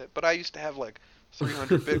heroin with it, but I used to have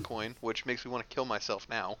 300 Bitcoin, which makes me want to kill myself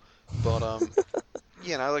now. But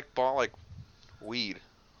yeah, and I bought weed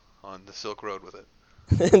on the Silk Road with it.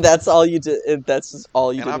 And that's all you did. That's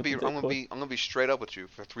all you And did. I'm gonna be straight up with you.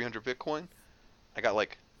 For 300 Bitcoin, I got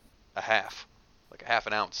a half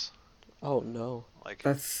an ounce. Oh no.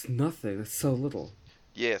 That's nothing. That's so little.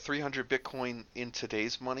 Yeah, 300 Bitcoin in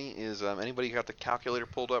today's money is anybody got the calculator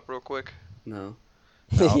pulled up real quick? No.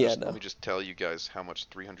 No, Yeah, Let me just tell you guys how much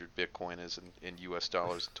 300 Bitcoin is in US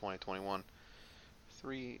dollars in 2021.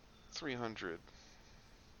 300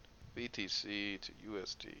 BTC to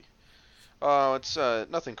USD. Oh, it's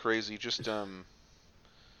nothing crazy. Just hold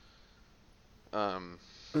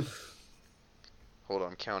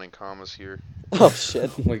on, counting commas here. Oh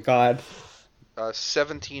shit. Oh my god.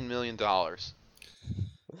 $17 million.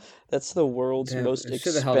 That's the world's Damn, most I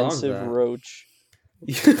should've held on to expensive that. roach.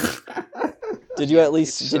 Did you at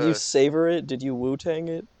least It's, did you savor it? Did you Wu-Tang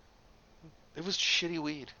it? It was shitty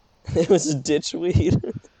weed. It was ditch weed.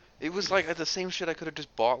 It was the same shit I could have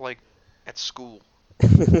just bought at school.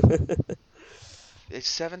 It's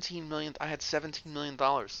 17 million. I had $17 million.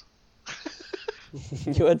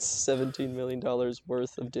 You had $17 million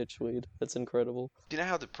worth of ditch weed. That's incredible. Do you know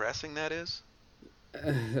how depressing that is?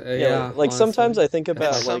 Yeah. Sometimes honestly. I think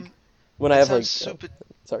about Some- when I that have sounds super.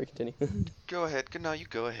 sorry, continue. Go ahead. No, you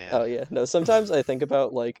go ahead. Oh yeah, no. Sometimes I think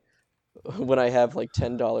about when I have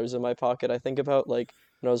 $10 in my pocket. I think about when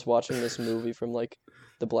I was watching this movie from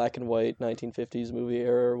the black and white 1950s movie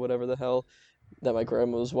era or whatever the hell that my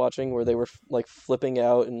grandma was watching, where they were flipping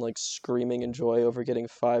out and screaming in joy over getting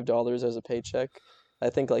 $5 as a paycheck. I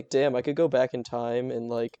think damn, I could go back in time and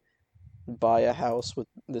buy a house with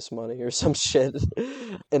this money or some shit.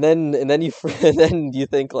 and then you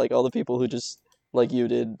think all the people who just you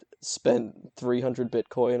did spent 300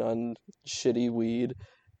 Bitcoin on shitty weed,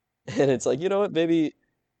 and it's you know what, maybe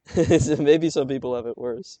maybe some people have it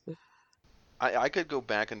worse. I could go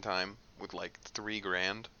back in time with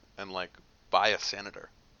 $3,000 and buy a senator.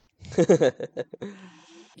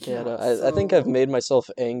 Yeah, no, I think I've made myself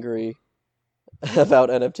angry about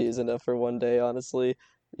NFTs enough for one day, honestly.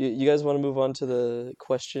 You guys want to move on to the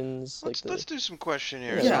questions? Let's do some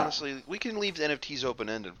questionnaires. Yeah. Honestly, we can leave the NFTs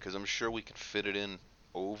open-ended because I'm sure we could fit it in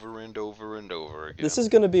over and over and over again. This is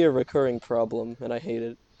going to be a recurring problem, and I hate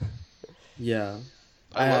it. Yeah.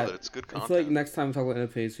 I love it. It's good I feel content. next time we talk about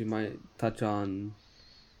NFTs, we might touch on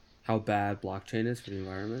how bad blockchain is for the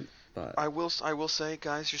environment. But I will say,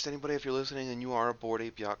 guys, just anybody, if you're listening and you are a Bored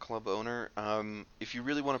Ape Yacht Club owner, if you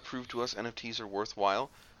really want to prove to us NFTs are worthwhile,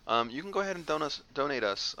 you can go ahead and donate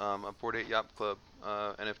us a Bored Ape Yacht Club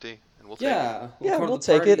NFT, and we'll take it. yeah, Yeah, come to we'll the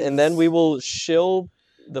take it, and then we parties. will shill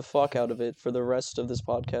the fuck out of it for the rest of this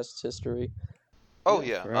podcast's history. Oh Yeah,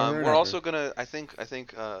 yeah. forever and We're ever. also gonna. I think.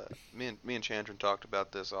 Me and Chandran talked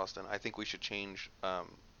about this, Austin. I think we should change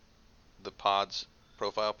the pod's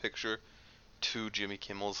profile picture to Jimmy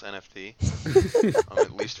Kimmel's NFT.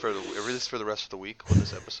 At least for the rest of the week when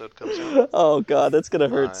this episode comes out. Oh god, that's gonna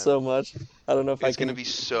hurt Uh, so much. I don't know if I It's gonna can. be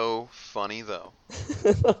so funny though.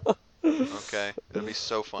 Okay, it'll be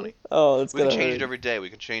so funny. Oh, it's We can gonna change hurt. it every day. We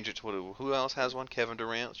can change it to who else has one? Kevin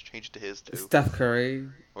Durant. Let's change it to his too. Steph Curry.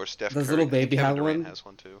 Or Steph Does Curry. Lil I think Baby Kevin have Durant one? has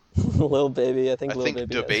one too. Lil Baby, I think I Lil think Baby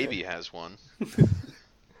the has baby has one.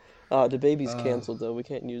 one. The baby's Uh, canceled though. We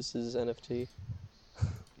can't use his NFT.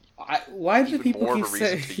 Why do Even people more keep of a reason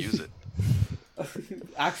saying? to use it.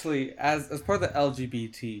 Actually, as part of the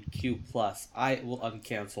LGBTQ plus, I will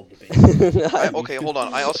uncancel the baby. Okay, hold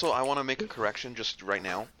on. I want to make a correction just right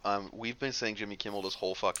now. We've been saying Jimmy Kimmel this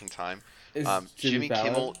whole fucking time. Is Jimmy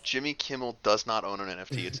Fallon? Kimmel does not own an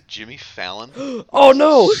NFT. It's Jimmy Fallon. Oh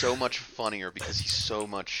no! He's so much funnier because he's so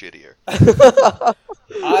much shittier.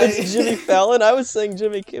 It's Jimmy Fallon. I was saying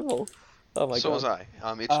Jimmy Kimmel. Oh my So god. was I.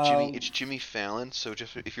 It's Jimmy Fallon. So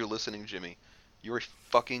just if you're listening, Jimmy, you're a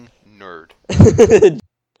fucking nerd.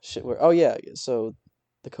 Shit. Oh yeah. So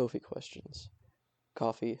the Kofi questions.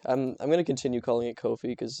 Coffee. I'm gonna continue calling it Kofi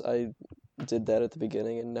because I did that at the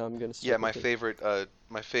beginning, and now I'm gonna. Yeah, stick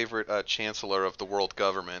my favorite chancellor of the world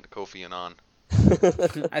government, Kofi Annan.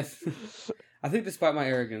 I think despite my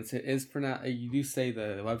arrogance, it is pronounced. You do say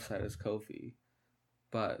the website is Kofi,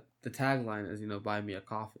 but the tagline is, buy me a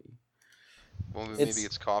coffee. Well, maybe It's-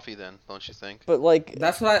 it's coffee then, don't you think? But like,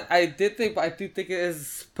 That's what I did think, but I do think it is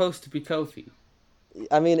supposed to be Kofi.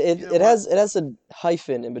 I mean, it You know it what? has a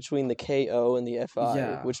hyphen in between the KO and the FI,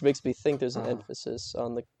 Yeah. which makes me think there's an Uh-huh. emphasis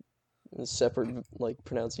on the separate like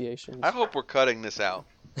pronunciations. I hope we're cutting this out.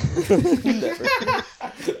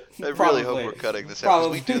 Never. I really hope we're cutting this out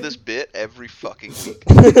because we do this bit every fucking week.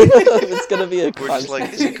 It's gonna be a We're just like,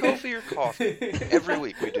 constant. is it Kofi or coffee? Every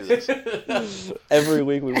week we do this. Every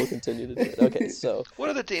week we will continue to do it. Okay, so What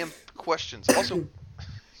are the damn questions? Also,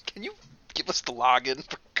 can you give us the login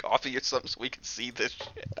for coffee or something so we can see this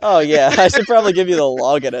shit? oh yeah, I should probably give you the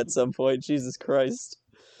login at some point. Jesus Christ.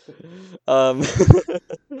 Um,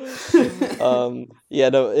 yeah,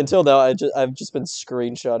 no. Until now, I've just been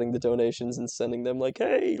screenshotting the donations and sending them like,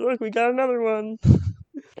 "Hey, look, we got another one."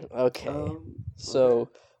 Okay, so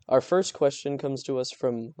our first question comes to us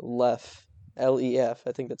from Lef, Lef.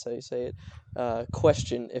 I think that's how you say it.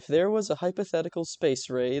 Question: if there was a hypothetical space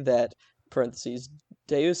ray that (parentheses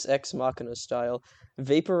Deus Ex Machina style)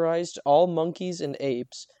 vaporized all monkeys and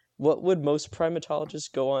apes, what would most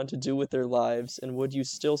primatologists go on to do with their lives, and would you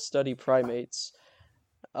still study primates?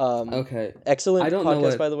 Okay. Excellent I don't know podcast,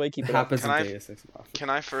 what by the way. Keep it up. happens Can in I- Deus Ex Machina. Can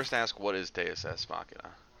I first ask what is Deus Ex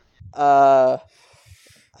Machina?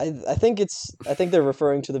 I think they're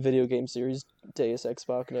referring to the video game series Deus Ex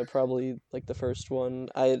Machina, probably like the first one.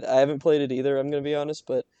 I haven't played it either, I'm gonna be honest,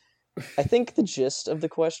 but I think the gist of the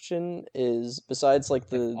question is, besides like If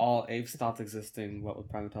the all apes stopped existing, what would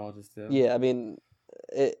primatologists do? yeah, I mean,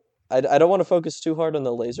 I don't want to focus too hard on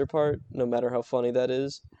the laser part, no matter how funny that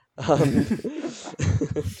is.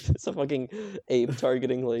 It's a fucking ape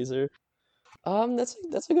targeting laser.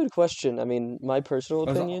 That's a good question. I mean, my personal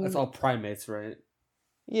opinion. It's all primates, right?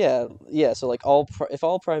 Yeah. So like if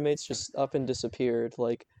all primates just up and disappeared,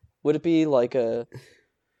 like, would it be like a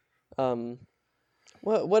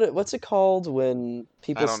what's it called when I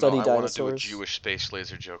people don't study know. I want to do a dinosaurs? Jewish space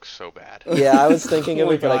laser joke so bad. Yeah, I was thinking Oh of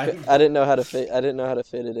my it, but God. I didn't know how to fit. I didn't know how to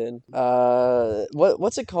fit it in.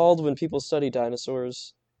 What's it called when people study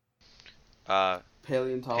dinosaurs?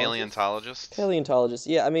 Paleontologists. Paleontologists. Paleontologists.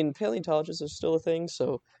 Yeah, I mean paleontologists are still a thing.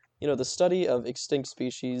 So, the study of extinct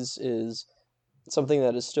species is something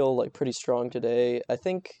that is still like pretty strong today. I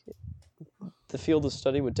think the field of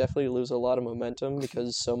study would definitely lose a lot of momentum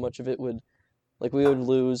because so much of it would, like, we would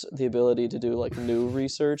lose the ability to do like new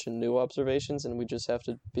research and new observations, and we just have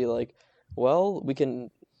to be like, well, we can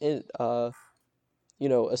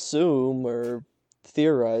assume or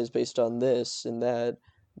theorize based on this and that.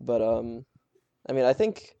 But I mean, I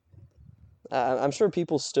think I'm sure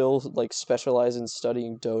people still like specialize in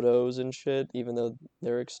studying dodos and shit, even though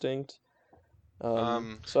they're extinct.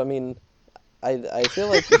 So I mean, I feel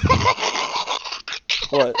like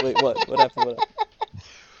what? Wait, what? What happened? What happened?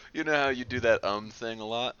 You know how you do that thing a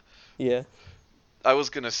lot? Yeah. I was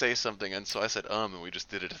gonna say something, and so I said and we just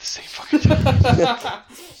did it at the same fucking time.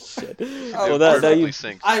 Shit. Oh, Well, now perfectly you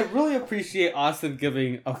synced. I really appreciate Austin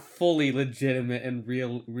giving a fully legitimate and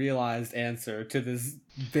realized answer to this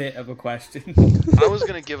bit of a question. I was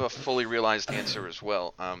gonna give a fully realized answer as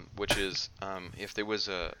well, which is if there was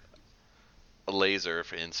a laser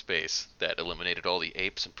in space that eliminated all the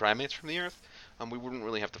apes and primates from the Earth, we wouldn't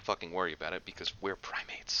really have to fucking worry about it because we're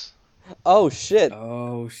primates. Oh shit!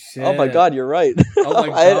 Oh shit! Oh my god, you're right. Oh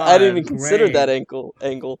my I didn't even god, consider that great.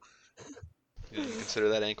 angle. You didn't consider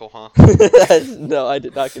that ankle, huh? No, I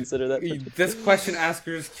did not consider that. This question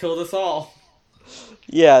askers killed us all.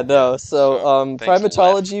 Yeah, no. Yeah, So, so, thanks,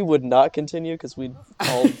 primatology would not continue because we'd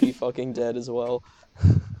all be fucking dead as well.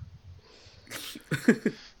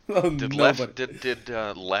 Oh, Did nobody.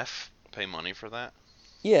 Lef pay money for that?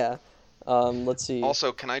 Yeah. Let's see.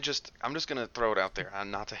 Also, I'm just gonna throw it out there,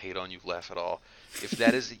 not to hate on you, Lef, at all. If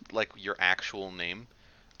that is like your actual name,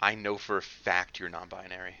 I know for a fact you're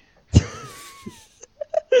non-binary.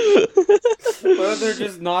 Well, they're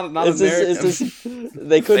just not Is American.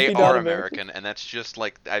 they could They be are not American, and that's just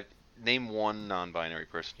like name one non-binary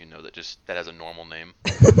person you know that has a normal name.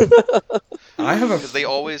 I have Because a. they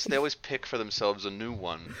always pick for themselves a new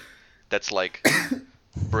one that's like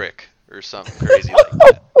Brick or something crazy like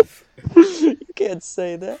that. You can't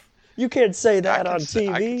say that. You can't say that on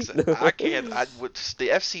TV. I can't. The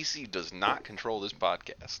FCC does not control this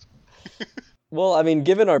podcast. Well, I mean,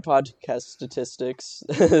 given our podcast statistics,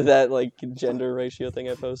 that like gender ratio thing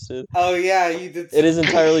I posted, Oh yeah, you did. it is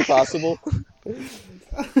entirely possible.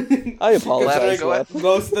 I apologize, Go ahead. Lef.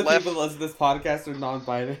 Most of the Left. people that listen to this podcast are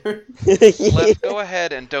non-binary. Let's go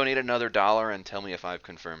ahead and donate another $1 and tell me if I've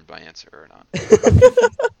confirmed my answer or not.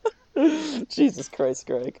 Jesus Christ,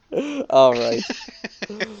 Greg. All right.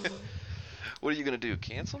 What are you gonna do?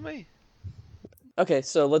 Cancel me? Okay,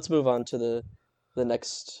 so let's move on to the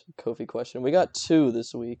next Kofi question. We got 2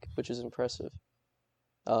 this week, which is impressive.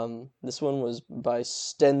 This one was by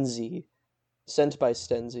Stenzi, sent by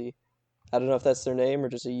Stenzi. I don't know if that's their name or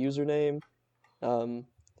just a username. I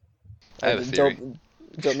have a theory.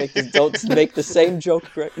 Don't make the same joke,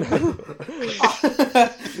 Greg.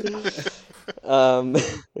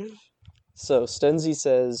 So Stenzi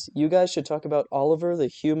says, you guys should talk about Oliver the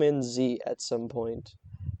Human Z at some point,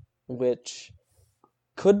 which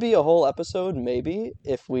could be a whole episode, maybe,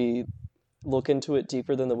 if we look into it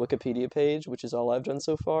deeper than the Wikipedia page, which is all I've done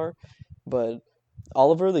so far. But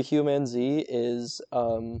Oliver the Human Z is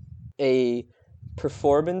a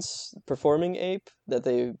performing ape that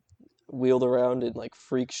they wheeled around in like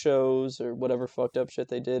freak shows or whatever fucked up shit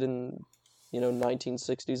they did in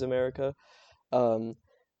 1960s America.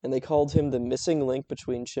 And they called him the missing link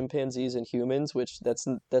between chimpanzees and humans, which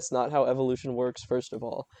that's not how evolution works, first of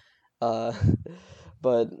all.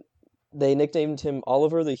 But they nicknamed him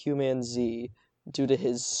Oliver the Human Z due to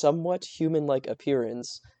his somewhat human-like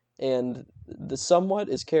appearance, and the somewhat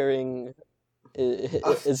is carrying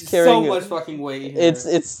so much fucking weight here.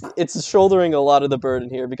 it's shouldering a lot of the burden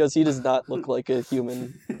here because he does not look like a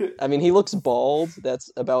human. I mean, he looks bald. That's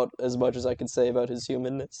about as much as I can say about his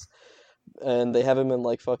humanness. And they have him in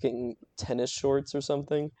like fucking tennis shorts or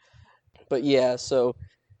something. But yeah, so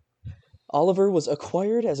Oliver was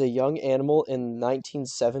acquired as a young animal in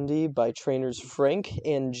 1970 by trainers Frank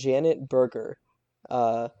and Janet Berger.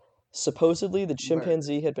 Supposedly, the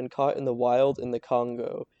chimpanzee had been caught in the wild in the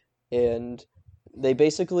Congo, and they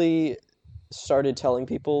basically started telling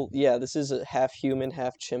people, yeah, this is a half human,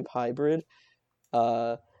 half chimp hybrid.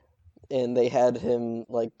 And they had him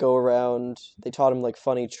like go around. They taught him like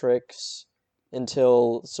funny tricks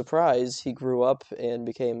until, surprise, he grew up and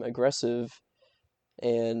became aggressive.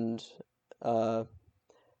 And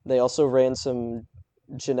they also ran some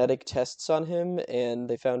genetic tests on him, and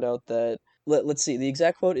they found out that, let's see, the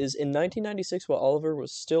exact quote is, in 1996, while Oliver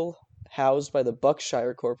was still housed by the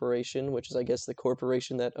Buckshire Corporation, which is, I guess, the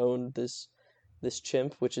corporation that owned this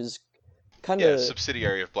chimp, which is kind Yeah, of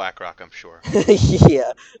subsidiary of BlackRock, I'm sure.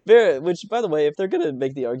 yeah, which, by the way, if they're gonna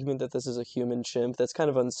make the argument that this is a human chimp, that's kind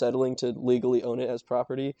of unsettling to legally own it as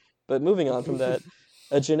property. But moving on from that,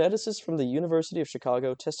 a geneticist from the University of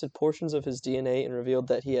Chicago tested portions of his DNA and revealed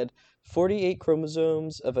that he had 48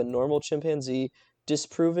 chromosomes of a normal chimpanzee,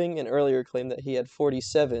 disproving an earlier claim that he had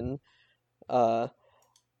 47.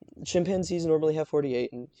 Chimpanzees normally have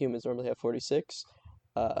 48 and humans normally have 46.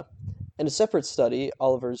 In a separate study,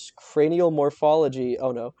 Oliver's cranial morphology.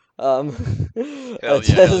 Oh no. Hell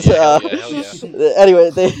yeah.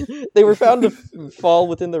 Anyway, they were found to fall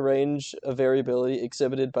within the range of variability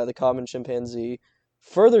exhibited by the common chimpanzee.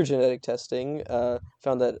 Further genetic testing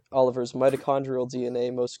found that Oliver's mitochondrial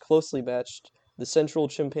DNA most closely matched the central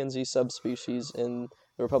chimpanzee subspecies in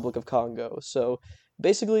the Republic of Congo. So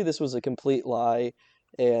basically, this was a complete lie,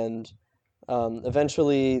 and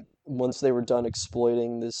eventually, once they were done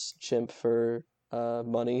exploiting this chimp for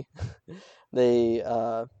money, they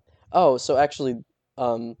so actually,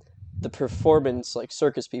 the performance like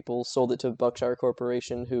circus people sold it to Buckshire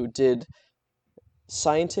Corporation, who did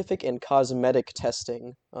scientific and cosmetic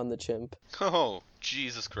testing on the chimp. Oh,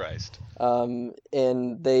 Jesus Christ.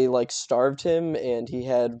 And they like starved him, and he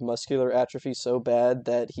had muscular atrophy so bad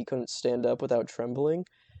that he couldn't stand up without trembling.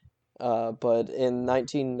 But in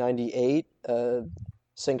 1998, a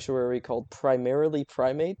sanctuary called Primarily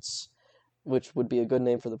Primates, which would be a good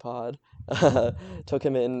name for the pod, took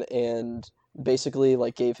him in and basically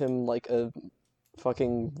like gave him like a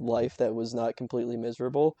fucking life that was not completely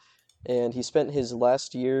miserable. And he spent his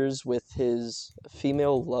last years with his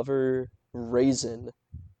female lover Raisin,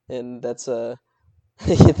 and that's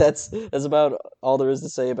that's about all there is to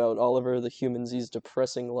say about Oliver the Humanzee's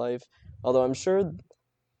depressing life. Although I'm sure,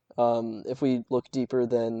 if we look deeper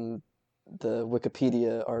than the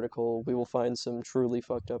Wikipedia article, we will find some truly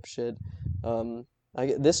fucked up shit.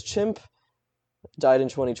 This chimp died in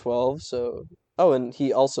 2012, so and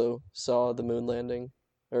he also saw the moon landing.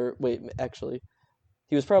 Or wait, actually,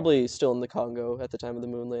 he was probably still in the Congo at the time of the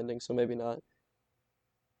moon landing, so maybe not.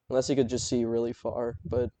 Unless he could just see really far,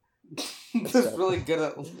 but Just really good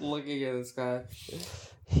at looking at the sky.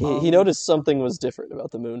 he noticed something was different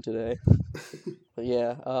about the moon today. But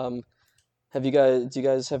yeah, do you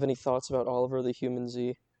guys have any thoughts about Oliver the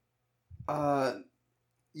Humanzee?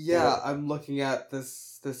 Yeah, I'm looking at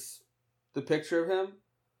the picture of him.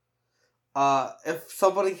 If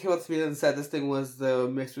somebody came up to me and said this thing was the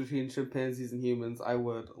mix between chimpanzees and humans, I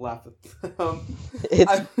would laugh at them.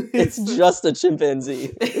 It's just a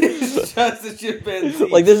chimpanzee. It's just a chimpanzee.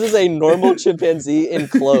 Like, this is a normal chimpanzee in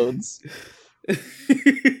clothes.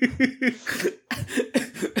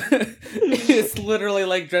 It's literally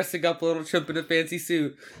like dressing up a little chimp in a fancy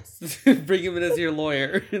suit. Bring him in as your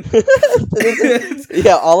lawyer.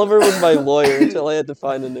 Yeah, Oliver was my lawyer until I had to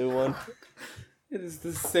find a new one. It is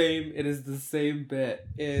the same. It is the same bit.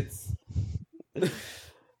 It's.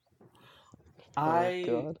 Oh,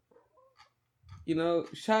 God.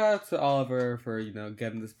 Shout out to Oliver for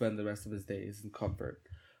getting to spend the rest of his days in comfort.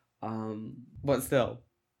 But still,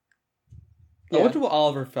 I wonder what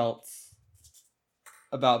Oliver felt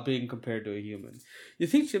about being compared to a human. You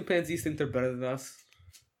think chimpanzees think they're better than us?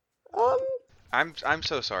 I'm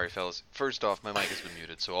so sorry, fellas. First off, my mic has been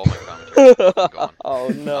muted, so all my commentary is gone. Oh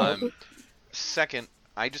no. Second,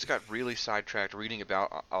 I just got really sidetracked reading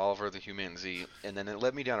about Oliver the Humanzee, and then it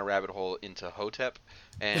led me down a rabbit hole into Hotep,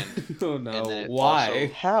 and Oh no! and then it Why?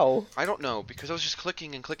 also- How? I don't know, because I was just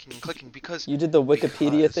clicking and clicking and clicking because You did the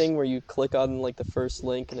Wikipedia Because- thing where you click on like the first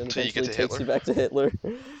link and then Till you get eventually to takes you Hitler? back to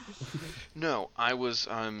Hitler. No, I was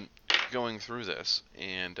going through this,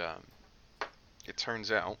 and it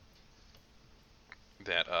turns out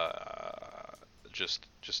that just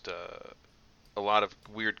a lot of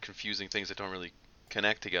weird, confusing things that don't really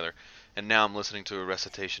connect together. And now I'm listening to a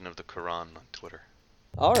recitation of the Quran on Twitter.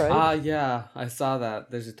 All right. Yeah, I saw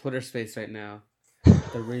that. There's a Twitter space right now.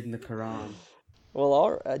 They're reading the Quran. Well,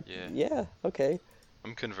 all right. Yeah. Yeah. Okay.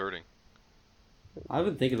 I'm converting I've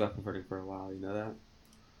been thinking about converting for a while. You know that?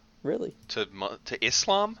 Really? to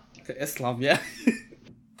Islam. To Islam, yeah.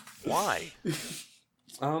 Why?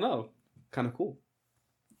 I don't know. Kind of cool.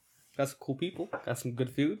 Got some cool people. Got some good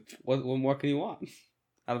food. What more can you want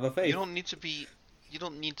out of a faith? You don't need to be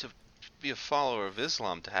a follower of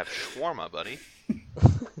Islam to have shawarma, buddy.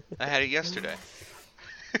 I had it yesterday.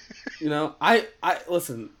 I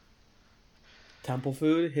listen. Temple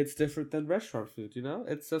food hits different than restaurant food.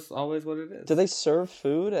 It's just always what it is. Do they serve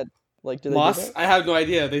food at like? Do they do Mosque? that? I have no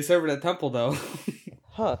idea. They serve it at temple though.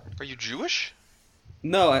 Huh. Are you Jewish?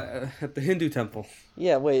 No, at the Hindu temple.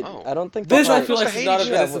 Yeah. Wait. Oh. I don't think. This the I whole- feel like supposed to should not hate have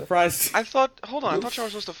been a each other. surprise. I thought y'all were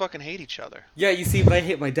supposed to fucking hate each other. Yeah, you see, but I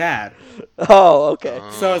hate my dad, Oh. Okay.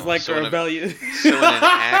 so it's like so a in a- rebellion. So in an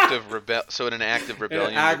act of rebellion, act of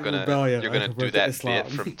rebellion, you're I gonna do convert to that Islam.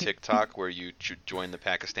 bit from TikTok where you join the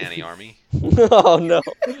Pakistani army. Oh no.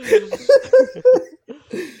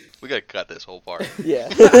 We gotta cut this whole part. Yeah.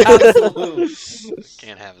 Absolutely.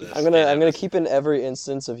 Can't have this. I'm gonna keep in every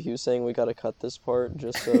instance of you saying we gotta cut this part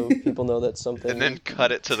just so people know that something. and then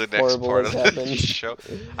cut it to the next horrible part of has the happened. show.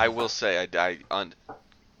 I will say,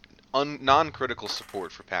 non-critical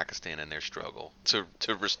support for Pakistan and their struggle to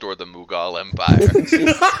restore the Mughal Empire.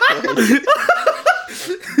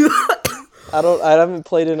 I haven't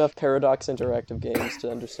played enough Paradox Interactive games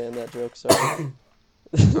to understand that joke. Sorry.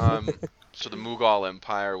 So the Mughal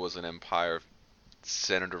Empire was an empire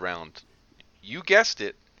centered around You guessed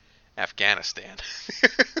it, Afghanistan.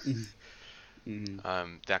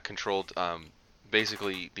 Mm. That controlled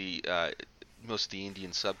basically the most of the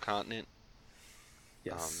Indian subcontinent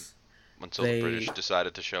Yes. until the British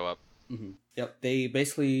decided to show up. Yep. They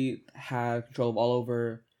basically had control of all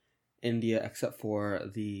over India except for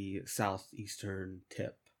the southeastern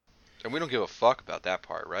tip. And we don't give a fuck about that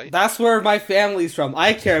part, right? That's where my family's from.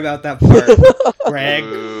 I care about that part, Greg.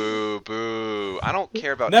 Boo, boo. I don't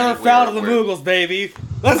care about Never anywhere found the where- Mughals, baby.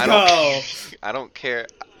 Let's I go. don't, I don't care.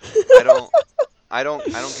 I don't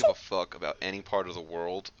give a fuck about any part of the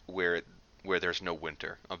world where there's no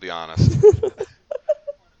winter. I'll be honest.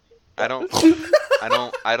 I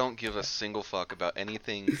don't give a single fuck about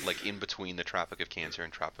anything like in between the Tropic of Cancer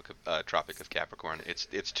and Tropic of Capricorn.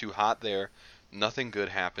 It's too hot there. Nothing good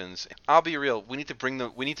happens. I'll be real. We need to bring the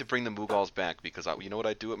Mughals back because you know what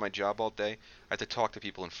I do at my job all day? I have to talk to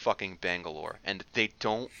people in fucking Bangalore, and they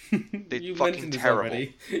don't. They're You fucking mentioned this terrible.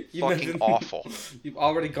 already. You Fucking mentioned- awful. You've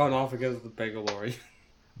already gone off against the Bangalore.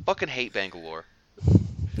 Fucking hate Bangalore.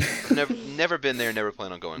 Never been there. Never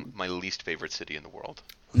plan on going. My least favorite city in the world.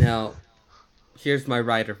 Now, here's my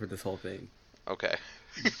rider for this whole thing. Okay.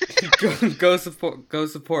 go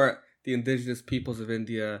support the indigenous peoples of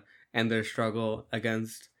India and their struggle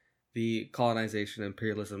against the colonization and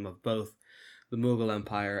imperialism of both the Mughal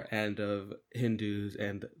Empire and of Hindus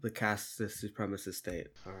and the caste supremacist state.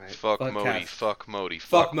 All right. Fuck Modi. caste. Fuck Modi.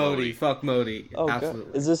 Fuck Modi. Fuck Modi. Oh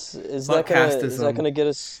Absolutely. god, is Fuck that casteism. gonna get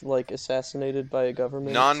us like assassinated by a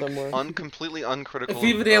government somewhere? Completely uncritical. If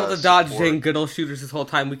we've been able to dodge support, Jane Goodall shooters this whole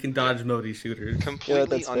time, we can dodge Modi shooters. completely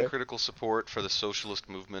that's fair. uncritical support for the socialist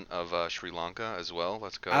movement of Sri Lanka as well.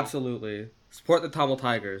 Let's go. Absolutely. Support the Tamil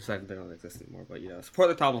Tigers. They don't exist anymore, but support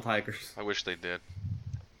the Tamil Tigers. I wish they did.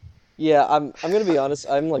 Yeah, I'm gonna be honest.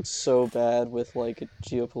 I'm like so bad with like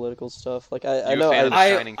geopolitical stuff. Like I You know a fan of the I-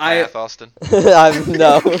 Shining I- Path, Austin? I'm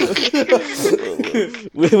no.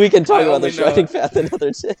 we can talk I about the only know- Shining Path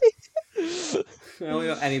another day. I only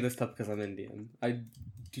know any of this stuff because I'm Indian. I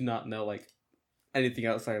do not know like anything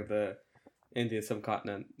outside of the Indian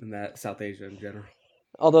subcontinent and that South Asia in general.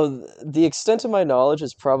 Although the extent of my knowledge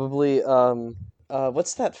is probably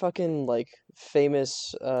what's that fucking like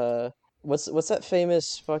famous what's that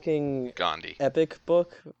famous fucking Gandhi. epic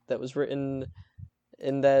book that was written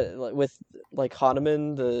in that like, with like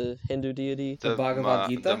Hanuman, the Hindu deity? The Bhagavad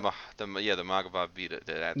Gita? The Bhagavad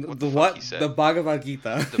Gita. What The fuck what? he said? The Bhagavad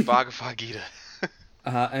Gita. The Bhagavad Gita.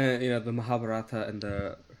 And the Mahabharata and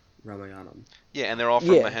the Ramayana. Yeah, and they're all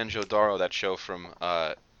from Yeah. Mohenjo-Daro, that show from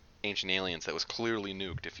Ancient Aliens that was clearly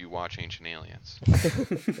nuked if you watch Ancient Aliens.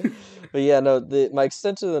 But yeah, no, my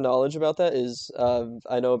extent to the knowledge about that is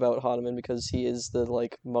I know about Hanuman because he is the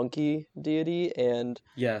like monkey deity, and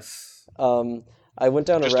Yes. I went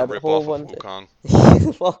down Just a a rabbit hole rip-off one of day.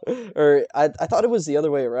 Wukong. Well, or I thought it was the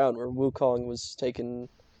other way around, where Wukong was taken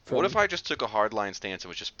from. What if I just took a hardline stance and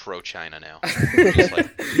was just pro-China now?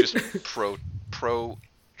 just pro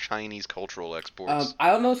Chinese cultural exports. I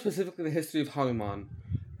don't know specifically the history of Hanuman,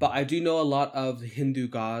 but I do know a lot of the Hindu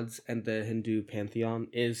gods and the Hindu pantheon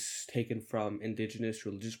is taken from indigenous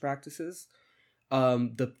religious practices.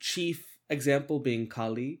 The chief example being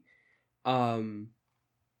Kali.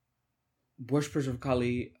 Worshippers of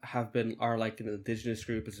Kali are like an indigenous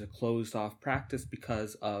group. It's a closed off practice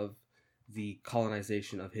because of the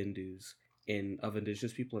colonization of Hindus of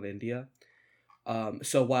indigenous people in India.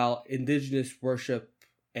 So while indigenous worship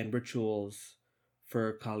and rituals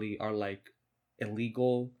for Kali are like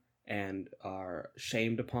illegal and are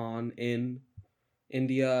shamed upon in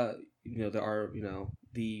India, there are,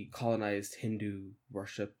 the colonized Hindu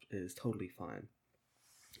worship is totally fine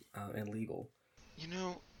and legal.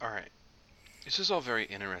 Alright. This is all very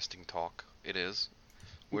interesting talk. It is.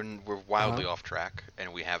 We're wildly off track,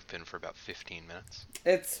 and we have been for about 15 minutes.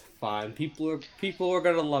 It's fine. People are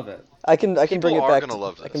gonna love it. I can bring People it are back. gonna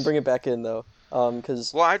love I can this. bring it back in though,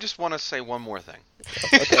 because Well, I just want to say one more thing.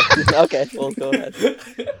 okay, well go ahead.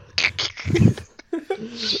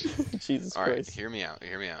 Jesus Alright, Christ. hear me out.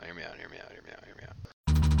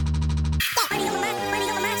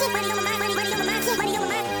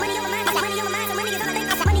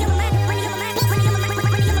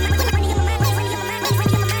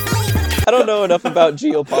 I don't know enough about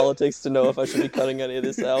geopolitics to know if I should be cutting any of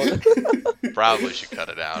this out. Probably should cut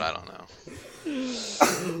it out, I don't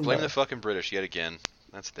know. Blame the fucking British yet again.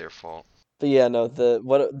 That's their fault. But yeah, no,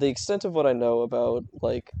 the extent of what I know about,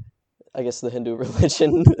 like, I guess the Hindu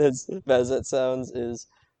religion, as bad as that sounds, is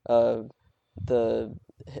the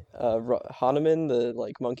Hanuman, the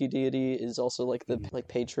like monkey deity, is also like the like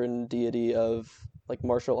patron deity of like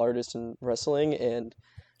martial artists and wrestling, and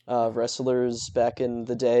wrestlers back in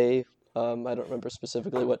the day I don't remember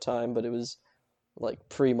specifically what time, but it was like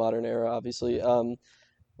pre-modern era, obviously.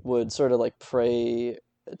 Would sort of like pray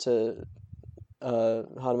to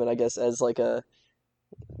Hanuman, I guess, as like a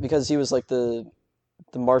because he was like the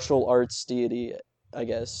martial arts deity, I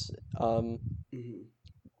guess. Mhm.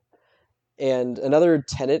 And another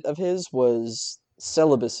tenet of his was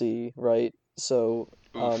celibacy, right? So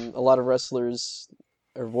Oof. a lot of wrestlers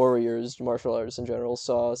or warriors, martial artists in general,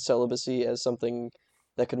 saw celibacy as something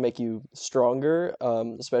that could make you stronger,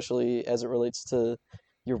 especially as it relates to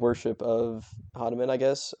your worship of Hanuman, I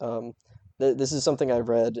guess. This is something I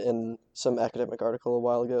read in some academic article a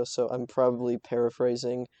while ago, so I'm probably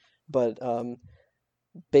paraphrasing, but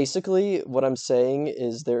basically, what I'm saying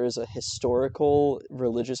is there is a historical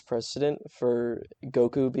religious precedent for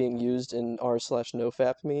Goku being used in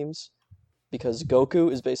r/nofap memes because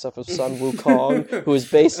Goku is based off of Sun Wukong, who is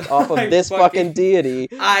based off of this fucking deity.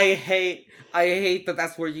 I hate that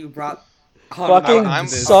that's where you brought Fucking Hanuman I'm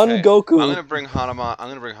into this. Son okay. Goku. I'm gonna bring Hanuman. I'm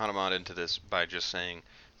gonna bring Hanuman into this by just saying,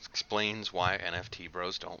 explains why NFT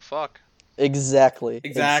bros don't fuck. Exactly.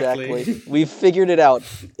 Exactly. We've figured it out.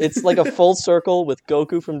 It's like a full circle with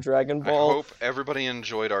Goku from Dragon I Ball. hope everybody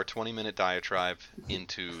enjoyed our 20-minute diatribe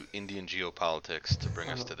into Indian geopolitics to bring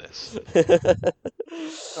us to this.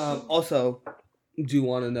 Also, do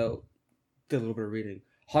want to note, did a little bit of reading.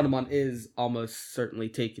 Hanuman is almost certainly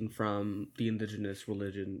taken from the indigenous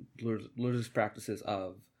religious practices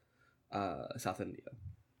of South India.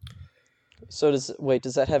 So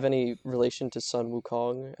does that have any relation to Sun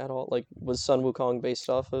Wukong at all? Like, was Sun Wukong based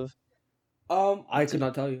off of? I could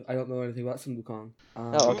not tell you. I don't know anything about Sun Wukong.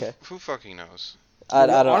 Oh, okay. Who fucking knows? I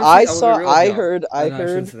don't know. Honestly, I I I heard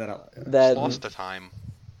shouldn't say that out loud. that Lost the time.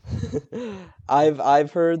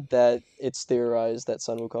 I've heard that it's theorized that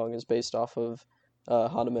Sun Wukong is based off of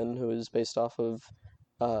Hanuman, who is based off of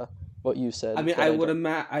what you said. I mean, but I would don't-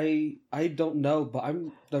 imagine. I don't know, but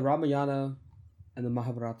the Ramayana and the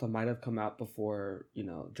Mahabharata might have come out before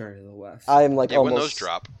Journey to the West. I'm like Yeah, when those almost.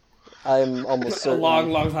 drop. I'm almost a certain.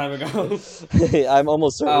 long time ago. I'm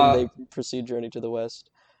almost certain Uh, they precede Journey to the West.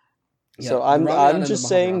 Yeah, So the I'm Ramayana and I'm the just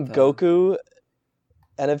saying Mahabharata. Goku,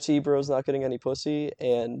 NFT bro's not getting any pussy,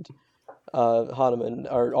 and Hanuman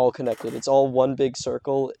are all connected. It's all one big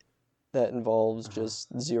circle that involves just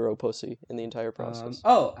zero pussy in the entire process.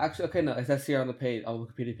 Actually, okay, no, it says here on the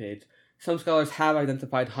Wikipedia page, some scholars have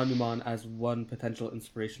identified Hanuman as one potential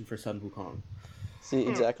inspiration for Sun Wukong. See,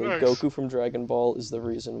 exactly. nice. Goku from Dragon Ball is the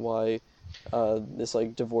reason why this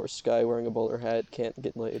like divorced guy wearing a bowler hat can't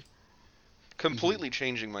get laid. Completely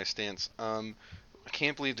changing my stance. I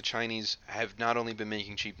can't believe the Chinese have not only been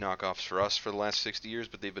making cheap knockoffs for us for the last 60 years,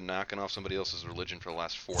 but they've been knocking off somebody else's religion for the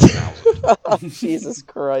last 4,000. Jesus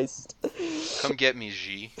Christ. Come get me,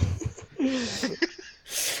 Xi.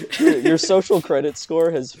 Your social credit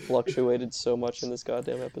score has fluctuated so much in this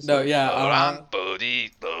goddamn episode. No, yeah, Orang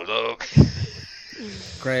Bodhi Bodo.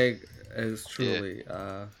 Greg is truly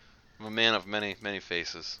I'm a man of many, many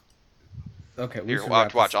faces. okay. We Here, should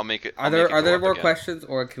watch, wrap this. I'll make it. Are I'll there make it are go there up more again. questions,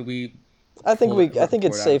 or can we? I think pull it- I think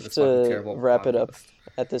it's report out safe of this fucking to terrible wrap it up podcast?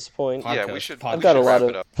 at this point. Yeah, we Podcast, should. podcast. I've got a we should lot wrap of-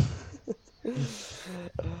 it up.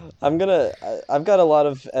 I've got a lot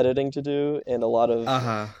of editing to do and a lot of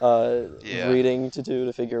Yeah. reading to do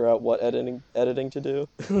to figure out what editing to do.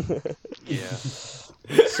 Yeah.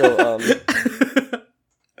 So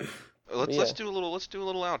Let's Yeah. do a little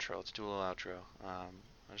outro.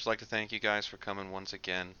 I'd just like to thank you guys for coming once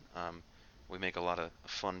again. We make a lot of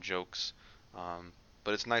fun jokes,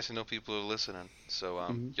 but it's nice to know people are listening. So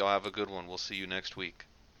y'all have a good one. We'll see you next week.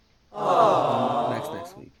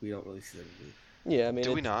 next week. We don't really see that. yeah, I mean,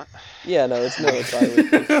 Do we not? Yeah, no, it's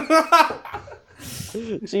bi-weekly.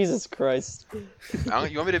 Jesus Christ. You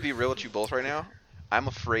want me to be real with you both right now? I'm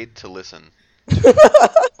afraid to listen.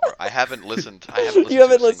 Or I haven't listened. You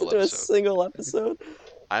haven't to a listened single to a episode. single episode.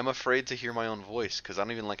 I'm afraid to hear my own voice because I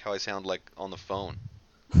don't even like how I sound like on the phone.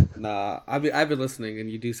 Nah, I've been listening, and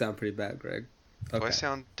you do sound pretty bad, Greg. Okay.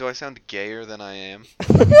 Do I sound gayer than I am?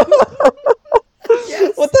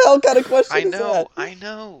 What the hell kind of question I is know. I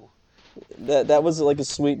know. that? That was like a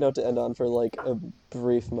sweet note to end on for like a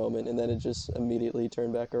brief moment, and then it just immediately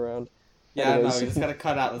turned back around. Yeah, Anyways. no, you just gotta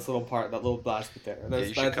cut out this little part, that little blast bit there. Yeah, There's-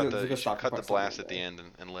 you should that's cut a good the stopper part blast somewhere at the there. end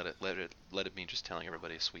and let it be just telling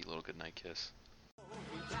everybody a sweet little goodnight kiss.